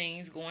trying new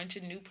things, going to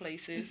new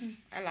places.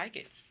 I like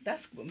it.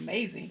 That's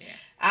amazing. Yeah.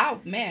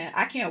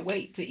 I can't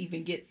wait to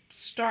even get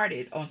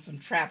started on some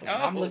traveling.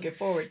 I'm looking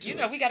forward to it. You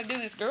know, we got to do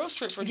this girls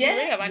trip for New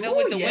Yeah. Rev. I know Ooh,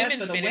 with the yes,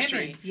 women's for the ministry.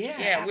 women. Yeah,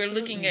 we're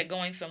absolutely. looking at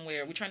going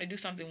somewhere. We're trying to do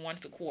something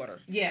once a quarter.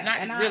 Yeah. Not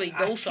and really I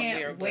go can't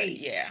somewhere, wait.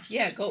 but yeah.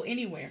 Yeah, go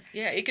anywhere.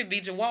 Yeah, it could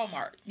be to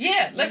Walmart.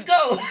 Yeah, let's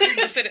go.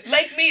 go sit at-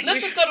 Lake Mead.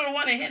 Let's just go to the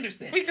one in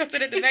Henderson. We can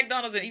sit at the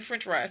McDonald's and eat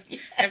French fries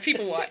and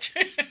people watch.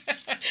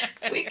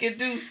 We could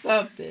do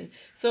something.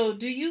 So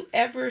do you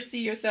ever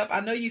see yourself, I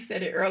know you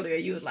said it earlier,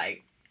 you was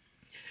like,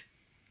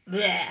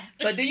 bleh.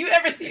 But do you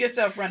ever see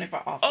yourself running for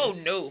office? Oh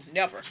no,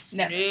 never.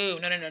 Never.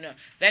 No.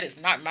 That is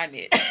not my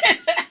niche.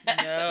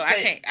 No,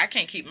 I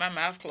can't keep my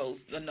mouth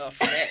closed enough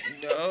for that.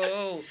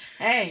 No.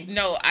 Hey.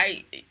 No,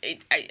 I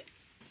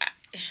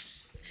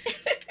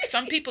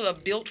some people are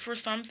built for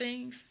some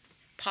things.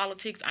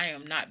 Politics, I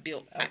am not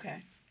built.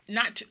 Okay.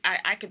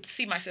 I could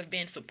see myself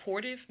being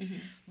supportive,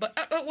 but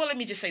well, let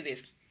me just say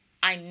this: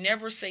 I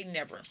never say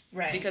never,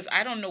 Right. Because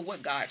I don't know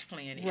what God's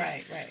plan is,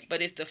 Right.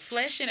 But if the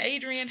flesh and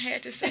Adrian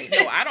had to say,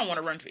 no, I don't want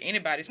to run for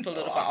anybody's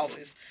political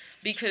office,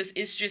 because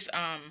it's just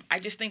I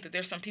just think that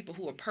there's some people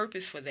who are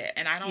purpose for that,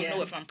 and I don't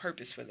know if I'm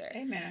purpose for that.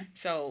 Amen.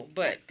 So,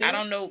 but I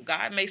don't know.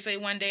 God may say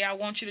one day I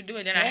want you to do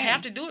it, and I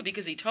have to do it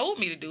because He told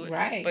me to do it.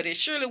 Right. But it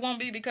surely won't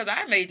be because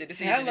I made the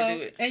decision to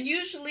do it. And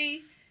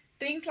usually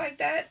things like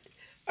that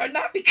are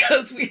not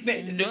because we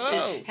made the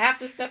decision. Half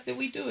the stuff that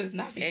we do is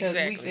not because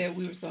we said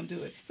we was going to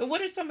do it. So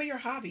what are some of your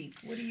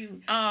hobbies? What do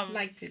you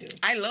like to do?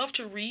 I love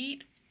to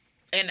read.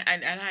 And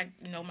I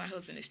know my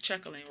husband is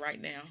chuckling right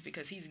now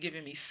because he's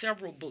given me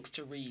several books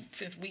to read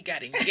since we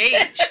got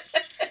engaged.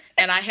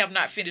 And I have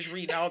not finished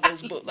reading all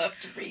those books. I love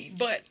to read.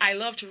 But I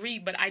love to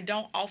read, but I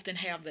don't often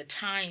have the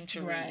time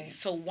to read.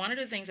 So one of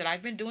the things that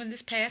I've been doing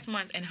this past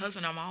month, and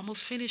husband, I'm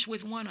almost finished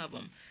with one of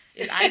them,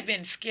 is I've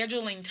been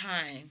scheduling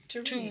time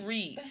to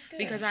read That's good.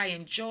 because I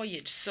enjoy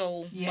it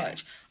so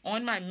much.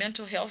 On my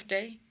mental health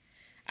day,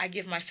 I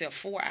give myself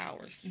 4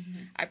 hours.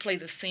 I play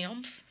The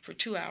Sims for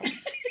 2 hours.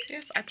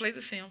 Yes, I play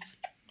The Sims.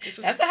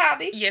 That's a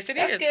hobby. Yes, it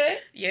is. That's good.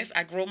 Yes,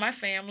 I grow my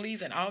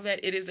families and all that.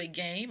 It is a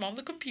game on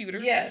the computer.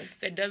 Yes.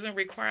 That doesn't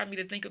require me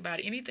to think about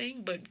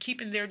anything but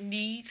keeping their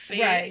needs fed.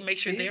 Right. Make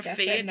sure they're that's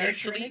fed, that they're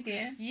nurturing sleep.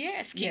 again.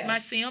 Yes, keep my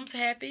Sims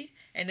happy,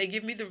 and they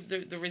give me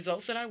the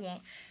results that I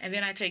want. And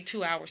then I take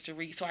 2 hours to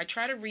read. So I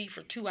try to read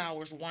for 2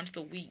 hours once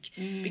a week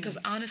because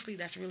honestly,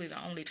 that's really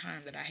the only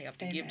time that I have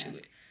to give to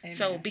it. Amen.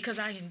 So because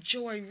I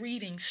enjoy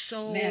reading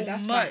so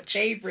that's much.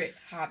 my favorite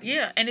hobby.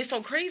 Yeah, and it's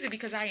so crazy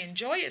because I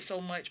enjoy it so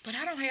much, but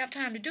I don't have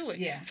time to do it.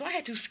 Yeah. So I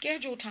had to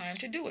schedule time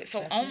to do it.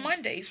 So on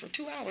Mondays for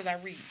 2 hours I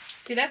read.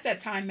 See, that's that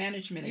time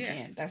management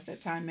again. That's that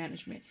time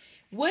management.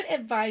 What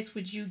advice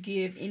would you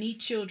give any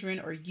children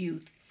or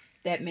youth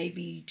that may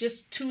be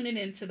just tuning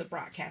into the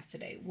broadcast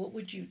today? What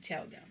would you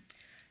tell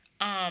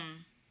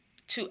them?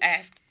 To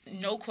ask,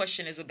 no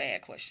question is a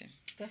bad question.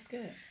 That's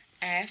good.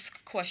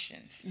 Ask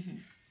questions.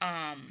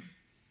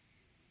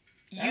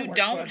 That You works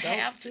don't for adults,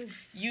 have too.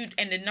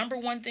 and the number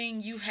one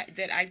thing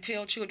that I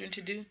tell children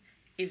to do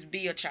is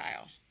be a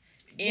child.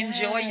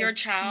 Enjoy your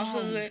Yes, come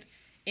childhood.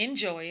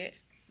 Enjoy it.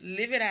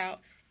 Live it out.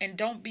 And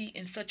don't be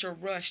in such a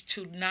rush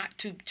to not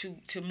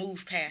to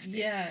move past it.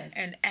 Yes.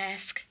 And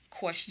ask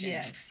questions.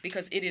 Yes.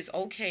 Because it is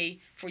okay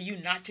for you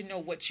not to know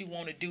what you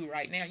want to do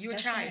right now. You're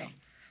That's a child. right.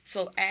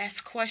 So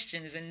ask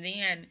questions, and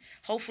then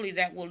hopefully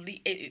that will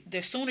lead.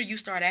 The sooner you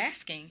start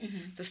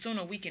asking, the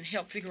sooner we can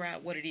help figure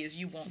out what it is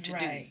you want to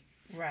do.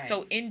 Right.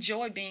 So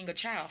enjoy being a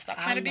child. Stop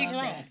trying to be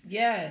grown. That.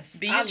 Yes.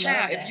 Be a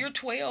child. If you're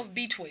 12,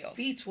 be 12.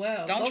 Be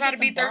 12. Don't Go try get to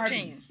be some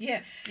 13. Barbies.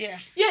 Yeah. Yeah.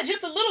 Yeah,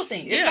 just a little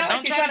thing. It's Yeah, not don't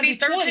like you're try trying to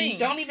to be be 20. 13.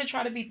 Don't even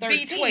try to be 13.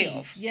 Be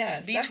 12.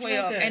 Yes. Be that's 12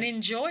 real good. and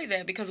enjoy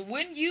that, because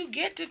when you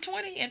get to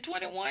 20 and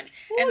 21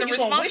 Ooh, and the you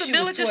gonna wish you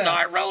was responsibilities 12.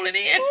 start rolling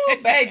in. Ooh,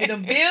 baby,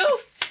 them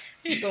bills.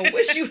 You're going to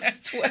wish you was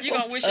 12 You're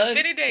going to wish in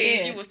many days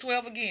again. you was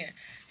 12 again.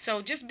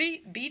 So just be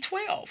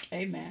 12.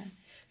 Amen.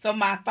 So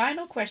my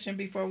final question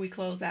before we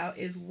close out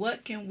is,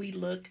 what can we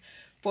look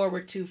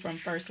forward to from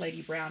First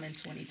Lady Brown in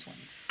 2020?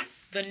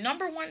 The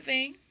number one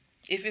thing,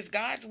 if it's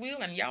God's will,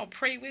 and y'all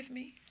pray with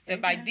me,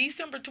 that by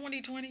December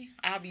 2020,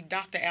 I'll be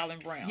Dr. Allen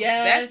Brown.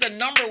 Yes. That's the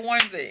number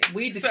one thing.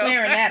 We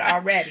declaring that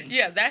already.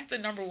 Yeah, that's the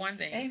number one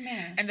thing.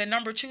 Amen. And the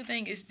number two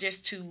thing is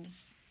just to,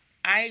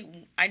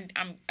 I'm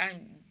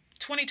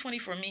 2020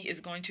 for me is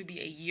going to be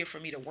a year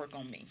for me to work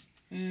on me.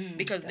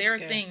 Because there are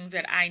things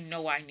that I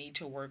know I need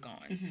to work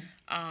on.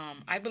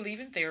 I believe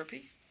in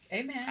therapy.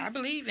 Amen. I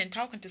believe in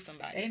talking to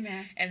somebody.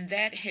 Amen. And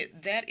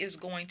that is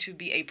going to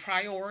be a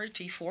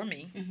priority for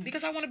me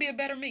because I want to be a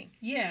better me.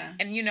 Yeah.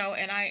 And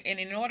and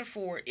in order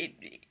for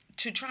it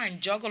to try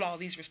and juggle all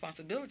these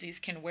responsibilities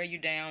can wear you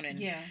down and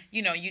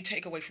you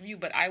take away from you,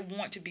 but I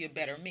want to be a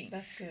better me.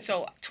 That's good.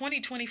 So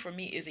 2020 for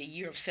me is a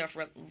year of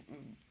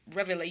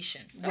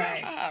revelation.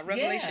 Right.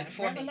 Revelation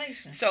for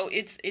revelation. me. So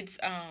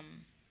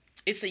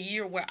it's a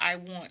year where I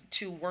want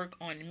to work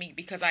on me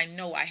because I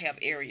know I have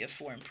areas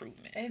for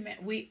improvement. Amen.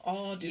 We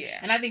all do. Yeah.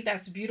 And I think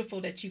that's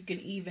beautiful that you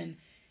can even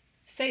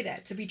say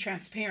that, to be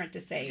transparent,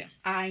 to say,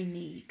 I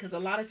need. Because a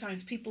lot of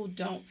times people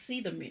don't see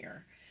the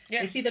mirror.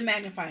 Yeah. They see the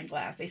magnifying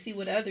glass. They see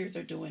what others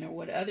are doing or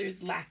what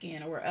others lack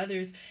in or where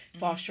others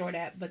fall short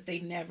at, but they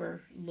never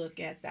look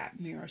at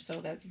that mirror.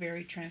 So that's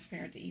very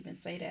transparent to even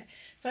say that.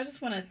 So I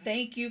just want to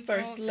thank you,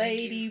 First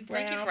Lady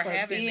Brown,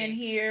 for being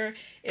here.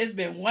 It's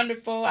been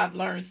wonderful. I've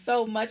learned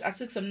so much. I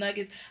took some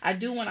nuggets. I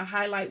do want to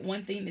highlight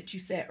one thing that you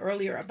said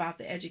earlier about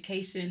the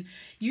education.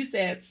 You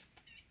said,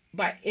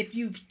 but if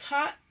you've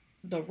taught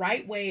the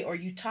right way or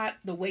you taught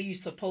the way you're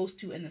supposed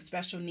to in the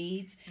special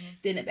needs,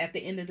 then at the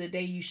end of the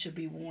day you should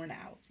be worn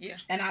out. Yeah.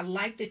 And I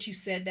like that you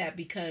said that,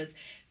 because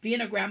being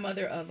a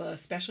grandmother of a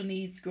special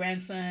needs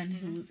grandson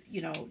who's,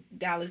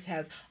 Dallas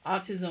has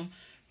autism,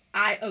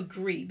 I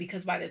agree,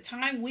 because by the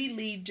time we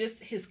leave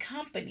just his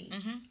company,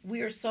 we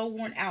are so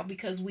worn out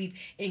because we've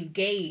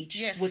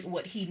engaged with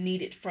what he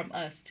needed from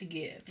us to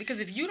give.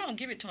 Because if you don't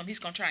give it to him, he's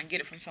going to try and get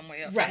it from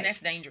somewhere else. Right. And that's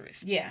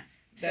dangerous. Yeah.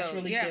 That's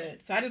really good.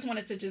 So I just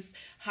wanted to just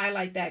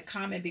highlight that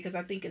comment because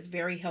I think it's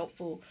very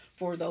helpful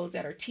for those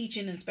that are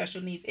teaching in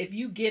special needs. If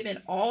you've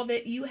given all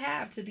that you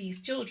have to these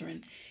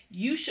children,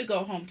 you should go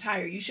home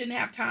tired. You shouldn't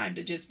have time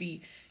to just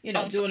be,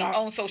 doing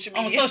all on social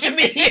media. On social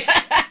media.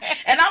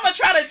 And I'm going to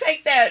try to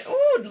take that.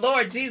 Oh,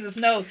 Lord Jesus,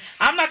 no.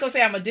 I'm not going to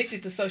say I'm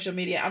addicted to social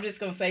media. I'm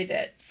just going to say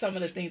that some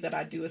of the things that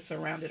I do is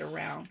surrounded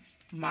around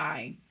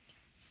my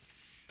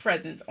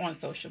presence on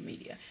social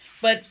media.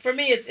 But for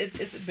me,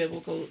 it's a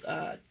biblical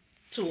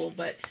tool,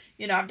 but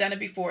I've done it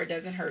before. It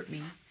doesn't hurt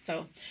me.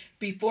 So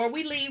before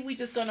we leave, we're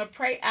just gonna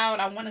pray out.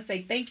 I want to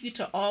say thank you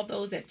to all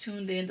those that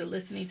tuned in to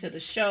listening to the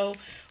show.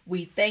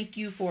 We thank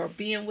you for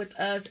being with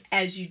us.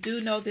 As you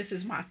do know, this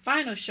is my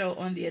final show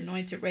on the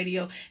Anointed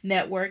Radio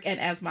Network, and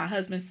as my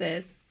husband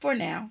says, for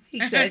now,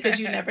 he said, because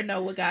you never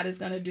know what God is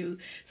going to do.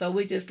 So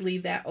we just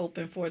leave that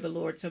open for the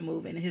Lord to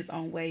move in his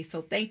own way.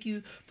 So thank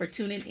you for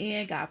tuning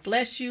in. God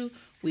bless you.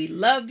 We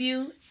love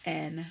you,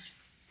 and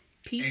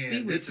peace be with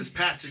you. This is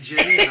Pastor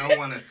Jerry, and I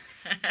want to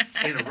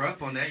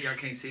interrupt on that. Y'all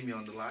can't see me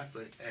on the live,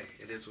 but hey,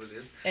 it is what it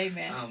is.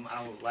 Amen.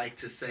 I would like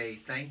to say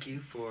thank you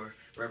for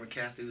Reverend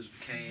Kathy, who's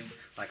became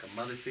like a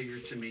mother figure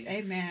to me.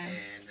 Amen.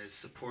 And has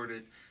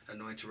supported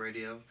Anointed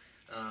Radio.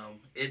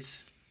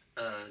 It's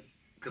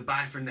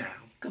goodbye for now.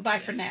 Goodbye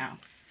for now.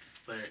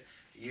 But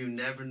you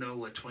never know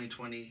what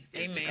 2020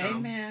 is to Amen. come.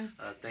 Amen.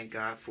 Thank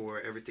God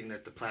for everything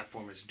that the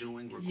platform is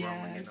doing. We're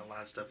growing and a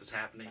lot of stuff is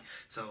happening.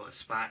 So a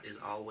spot is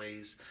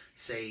always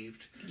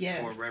saved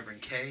for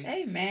Reverend K.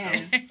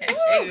 Amen.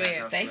 So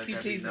Amen. Thank you,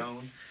 Jesus.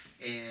 Known.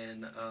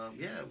 And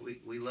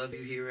we love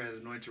you here at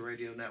Anointed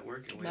Radio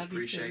Network, and we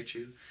appreciate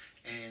you.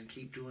 And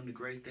keep doing the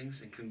great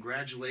things. And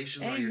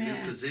congratulations on your new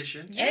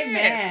position. Yes.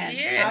 Amen.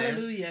 Yes.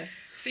 Hallelujah.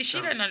 See,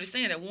 she doesn't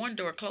understand that one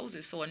door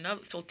closes, so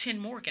 10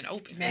 more can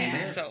open.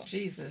 Amen. So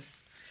Jesus.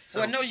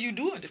 So I know you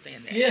do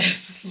understand that.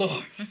 Yes,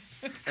 Lord.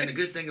 And the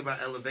good thing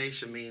about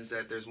elevation means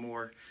that there's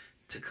more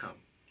to come.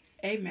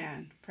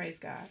 Amen. Praise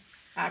God.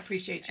 I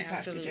appreciate you,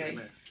 Absolutely. Pastor Jay.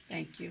 Amen.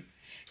 Thank you.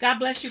 God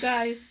bless you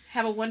guys.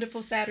 Have a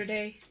wonderful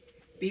Saturday.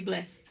 Be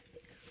blessed.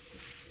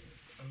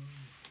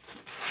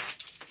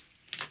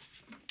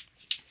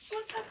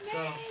 What's up,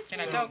 man? Can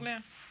I talk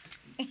now?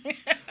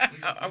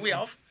 Are we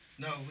off?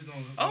 No, we're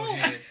going to go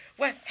ahead.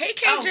 What? Hey,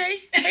 KJ.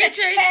 Hey,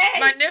 Jay. Hey.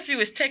 My nephew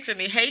is texting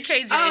me. Hey,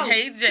 KJ. And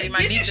hey, Jay. My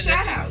niece and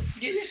nephew. Out.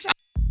 Give your shout.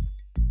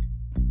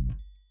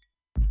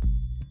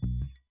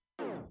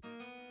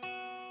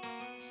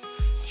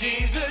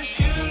 Jesus,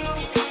 you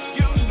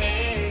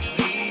make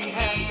me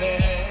happy.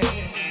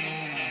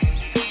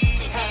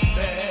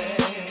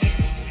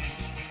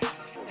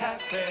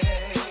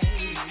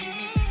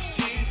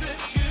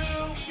 Jesus,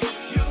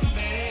 you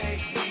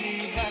make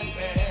me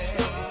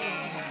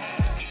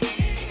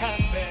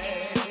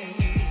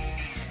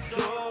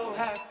so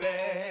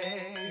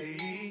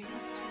happy.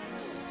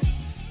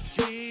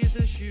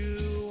 Jesus, you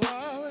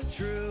are a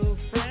true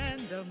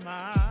friend of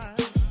mine.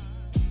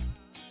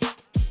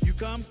 You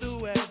come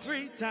through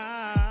every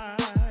time.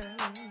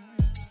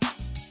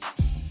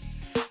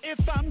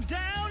 If I'm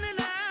down and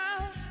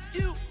out,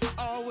 you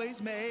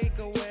always make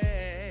a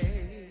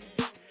way,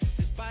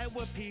 despite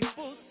what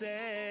people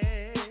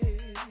say.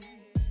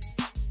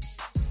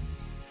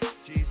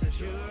 Jesus,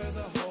 you're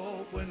the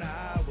hope when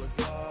I was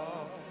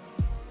lost.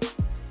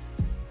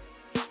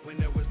 When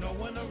there was no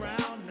one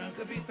around, none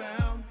could be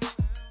found.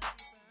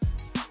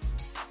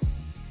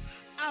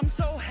 I'm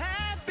so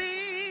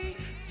happy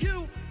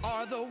you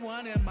are the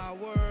one in my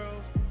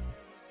world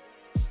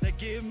that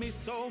give me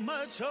so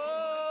much hope.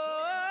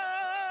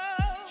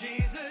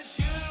 Jesus,